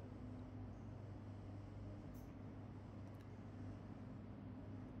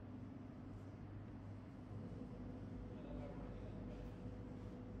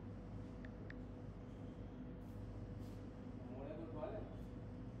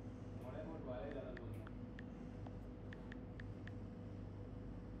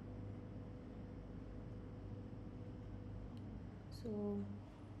 So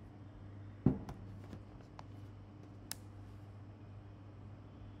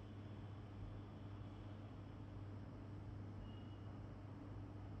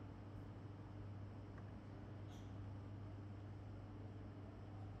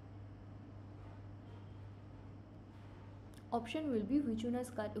option will be which one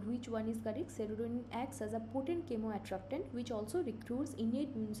is correct. Serotonin acts as a potent chemoattractant which also recruits innate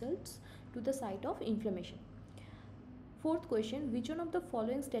immune cells to the site of inflammation. Fourth question, which one of the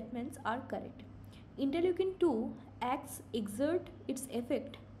following statements are correct? Interleukin 2 exert its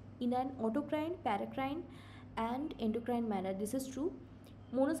effect in an autocrine, paracrine and endocrine manner. This is true.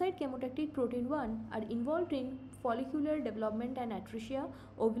 Monocyte chemotactic protein 1 are involved in follicular development and atresia,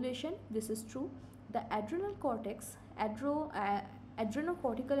 ovulation. This is true. The adrenal cortex,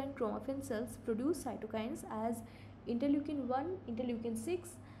 adrenocortical and chromaffin cells produce cytokines as interleukin 1, interleukin 6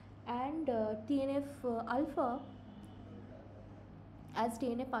 and TNF alpha as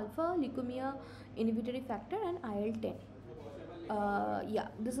TNF alpha, leukemia inhibitory factor and IL-10. Yeah,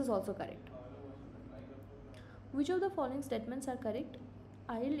 this is also correct. Which of the following statements are correct?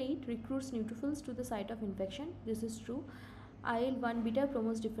 IL-8 recruits neutrophils to the site of infection. This is true. IL-1 beta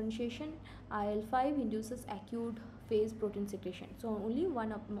promotes differentiation. IL-5 induces acute phase protein secretion. So only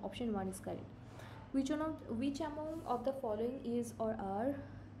option 1 is correct. Which among of the following is or are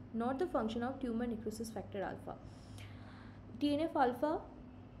not the function of tumor necrosis factor alpha? TNF alpha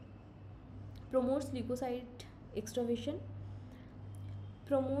promotes leukocyte extravasation,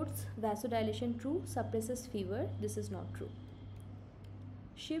 promotes vasodilation, true, suppresses fever, this is not true.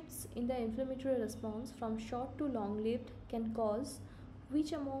 Shifts in the inflammatory response from short to long lived can cause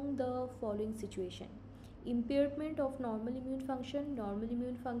which among the following situation? Impairment of normal immune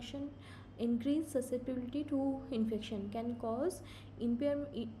function, increased susceptibility to infection can cause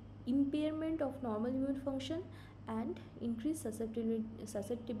impairment of normal immune function and increased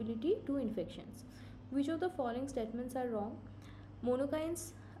susceptibility to infections. Which of the following statements are wrong?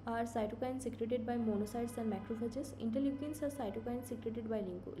 Monokines are cytokines secreted by monocytes and macrophages. Interleukins are cytokines secreted by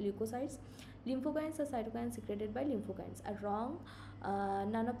leukocytes. Lymphokines are cytokines secreted by lymphokines. Are wrong.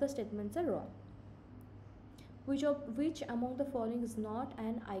 None of the statements are wrong. Which among the following is not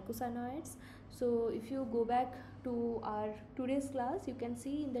an icosanoids? So if you go back to our today's class, you can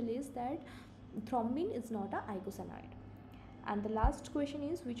see in the list that thrombin is not a icosanoid. And the last question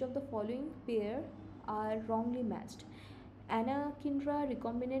is, which of the following pair are wrongly matched? Anakinra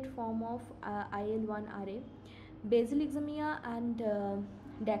recombinant form of IL-1RA. Basilixamia and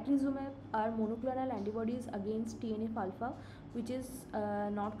daclizumab are monoclonal antibodies against TNF alpha, which is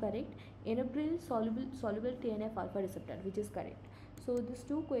not correct. Enbrel soluble TNF alpha receptor, which is correct. So these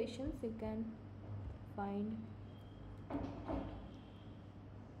two questions you can find.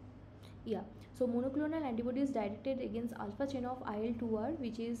 Yeah, so monoclonal antibodies directed against alpha chain of IL-2R,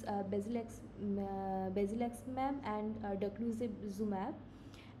 which is basiliximab and daclizumab,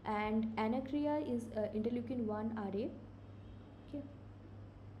 and anacria is interleukin 1 RA. Okay.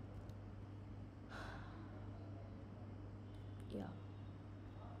 Yeah.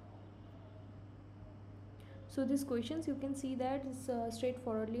 So these questions you can see that is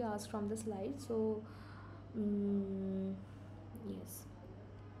straightforwardly asked from the slide. So yes,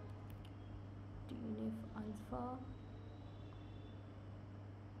 TNF alpha.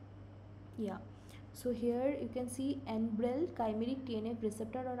 Yeah, so here you can see Enbrel chimeric TNF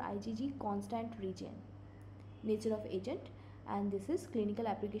receptor or IgG constant region. Nature of agent, and this is clinical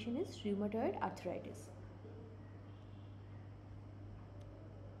application is rheumatoid arthritis.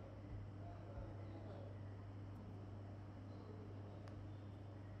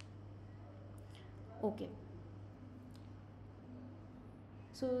 Okay,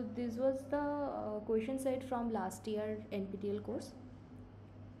 so this was the question set from last year NPTEL course.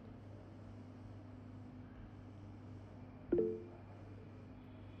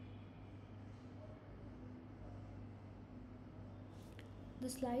 The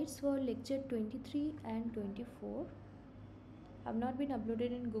slides for lecture 23 and 24 have not been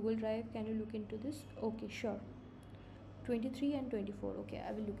uploaded in Google Drive. Can you look into this? Okay, sure. 23 and 24. Okay,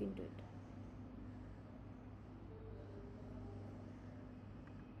 I will look into it.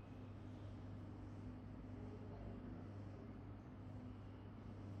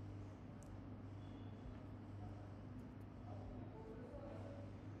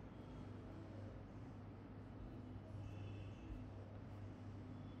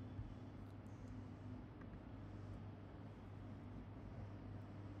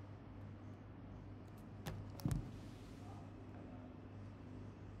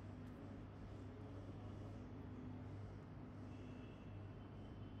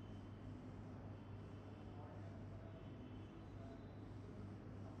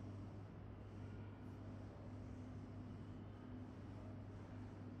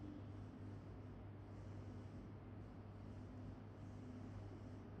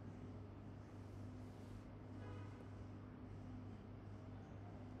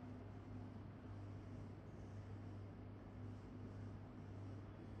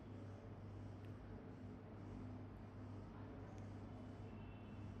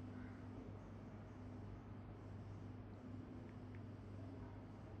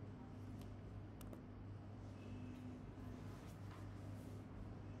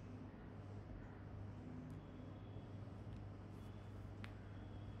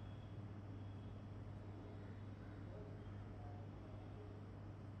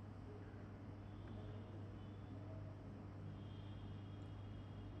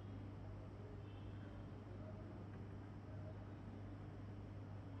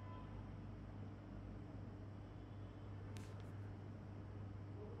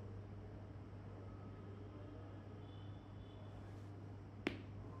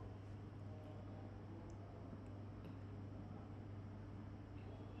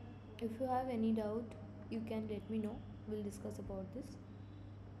 If you have any doubt, you can let me know. We'll discuss about this.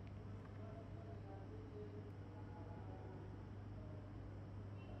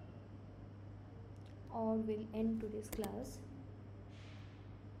 Or we'll end today's class.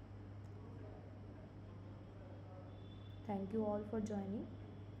 Thank you all for joining.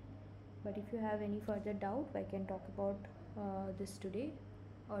 But if you have any further doubt, I can talk about this today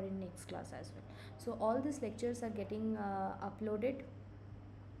or in next class as well. So all these lectures are getting uploaded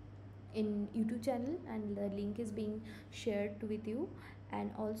in YouTube channel, and the link is being shared with you. And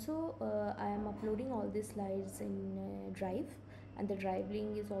also I am uploading all these slides in Drive, and the Drive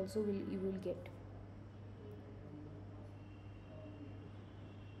link is also you will get.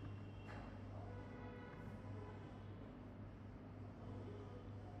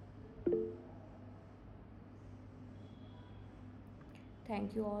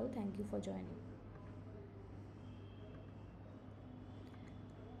 Thank you all. Thank you for joining.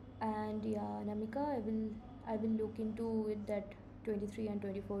 And yeah, Namika, I will look into it that 23 and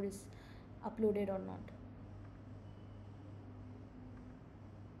 24 is uploaded or not.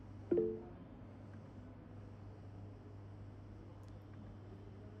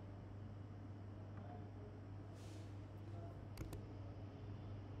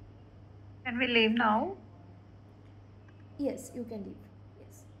 Can we leave now? Yes, you can leave.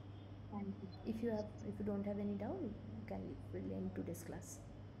 Yes. Thank you. If you don't have any doubt, you can leave. We'll end today's class.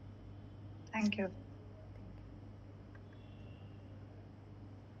 Thank you. Thank you.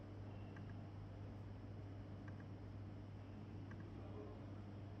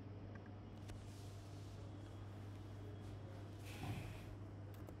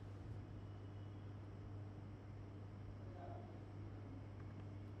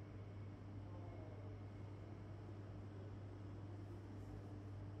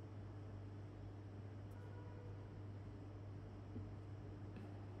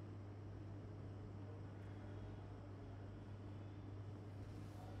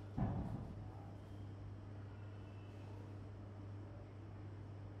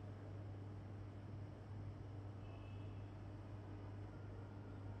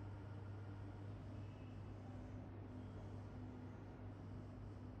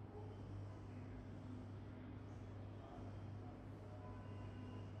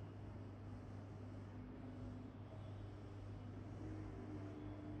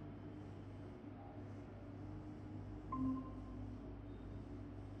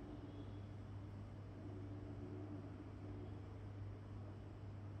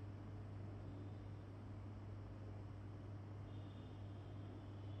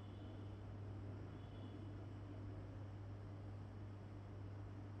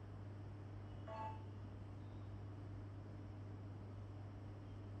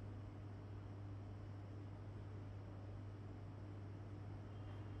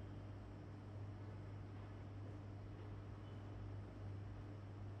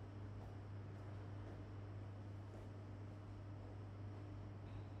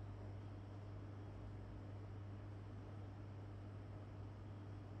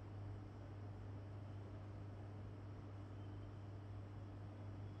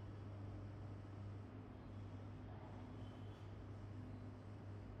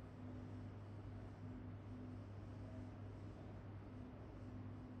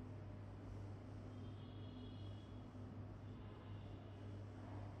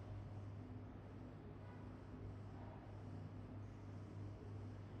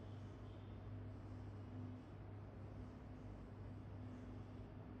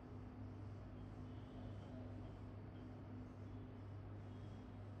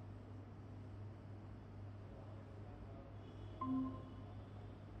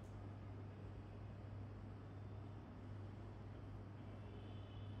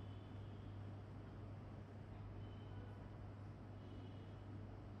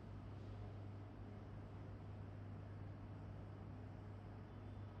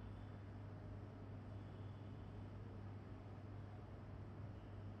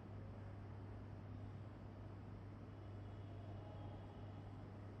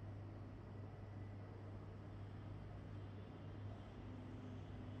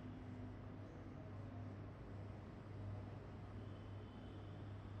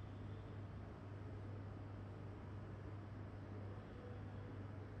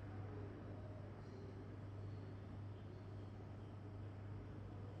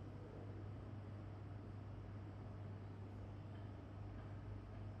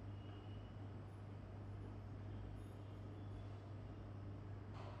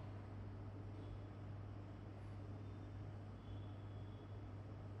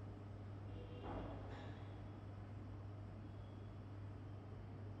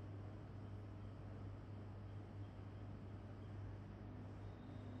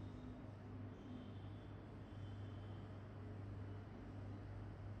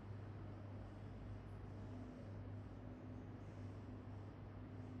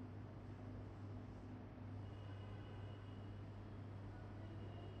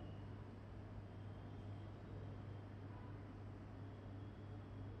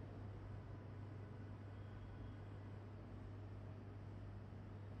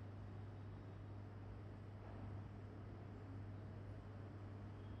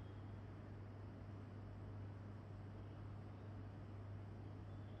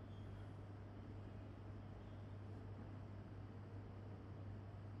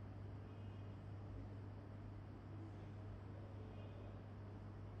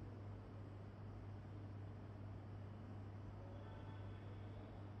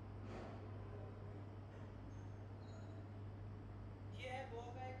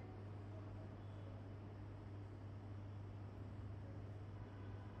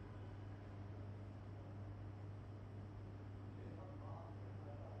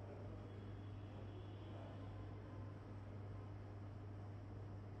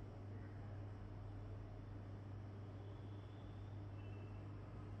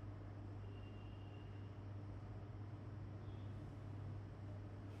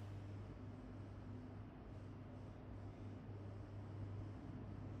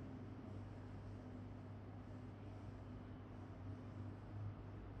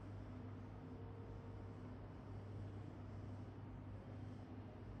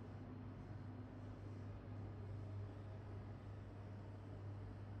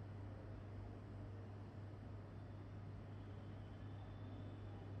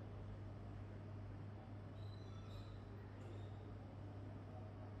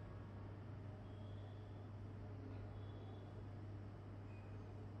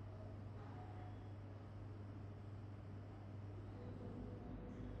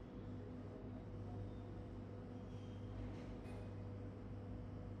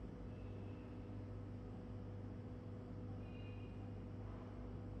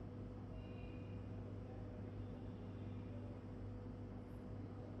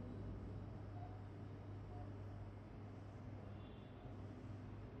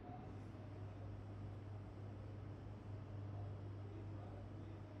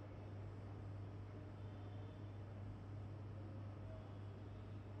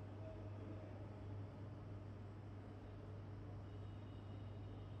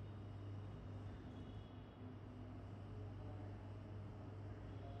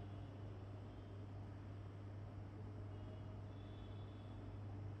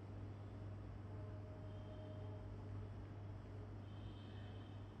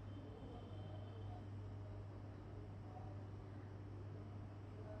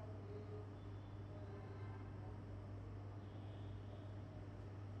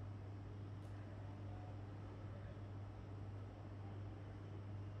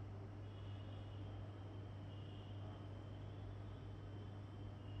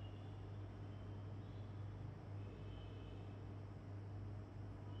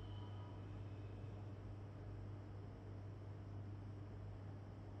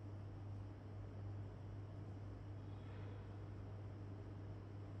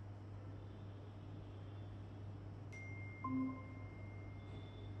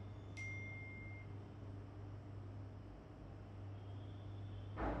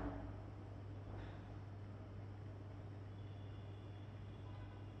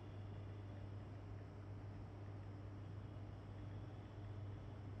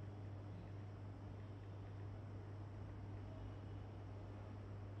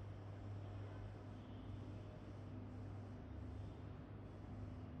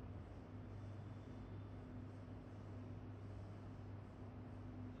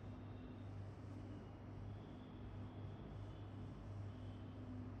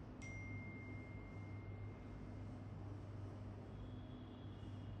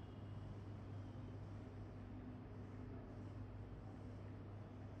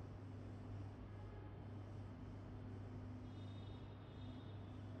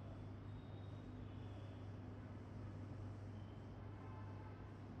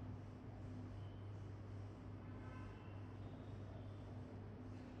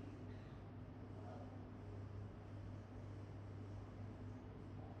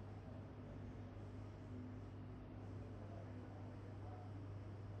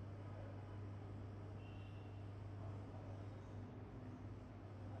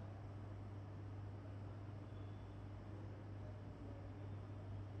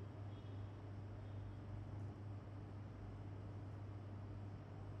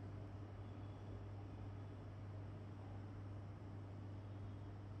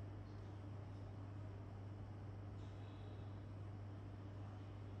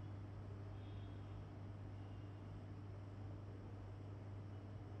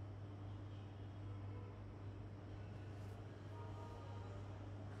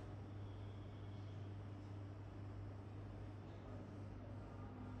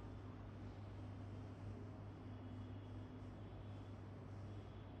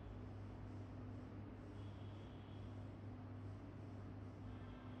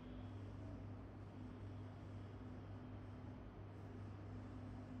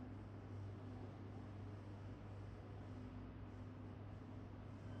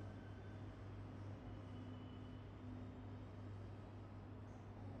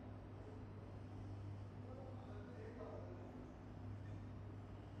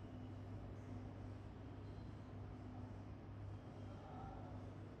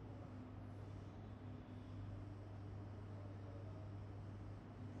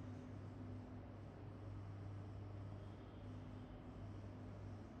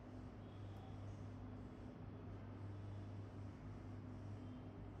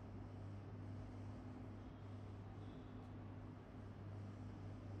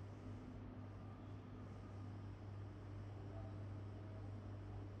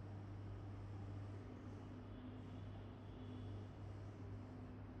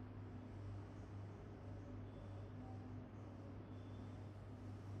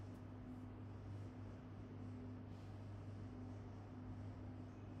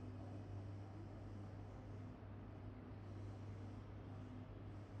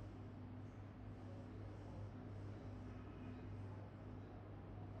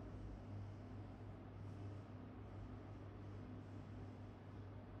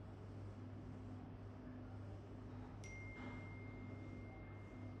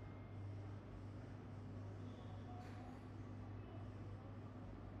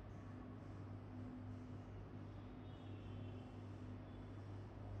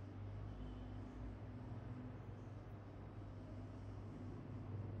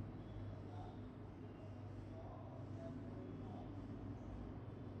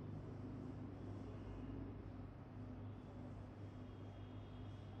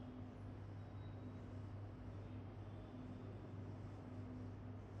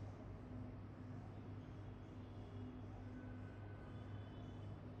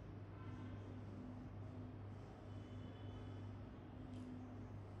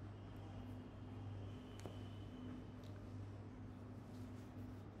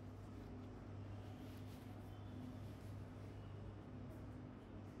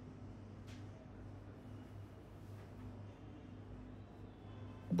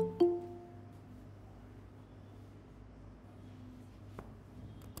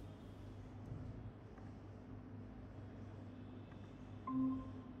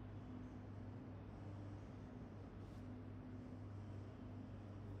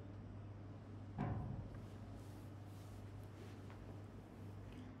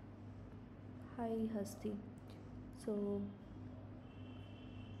 Hi Hasti. So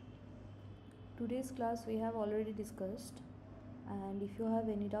today's class we have already discussed, and if you have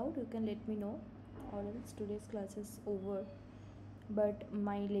any doubt you can let me know, or else today's class is over. But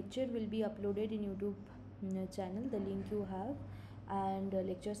my lecture will be uploaded in YouTube channel, the link you have, and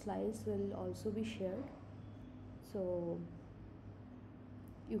lecture slides will also be shared, so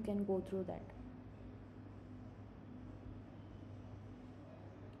you can go through that.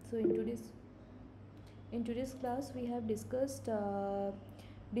 So in today's class we have discussed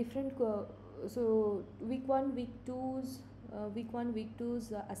different so week 1 week 2's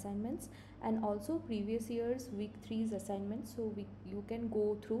assignments, and also previous year's week 3's assignments, so you can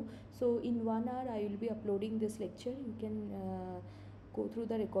go through. So in 1 hour I will be uploading this lecture. You can go through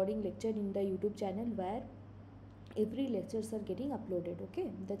the recording lecture in the YouTube channel where every lectures are getting uploaded. Okay,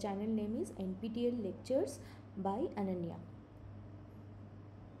 the channel name is NPTL lectures by Ananya.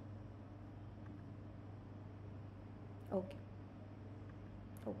 Okay.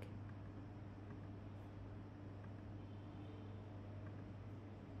 Okay.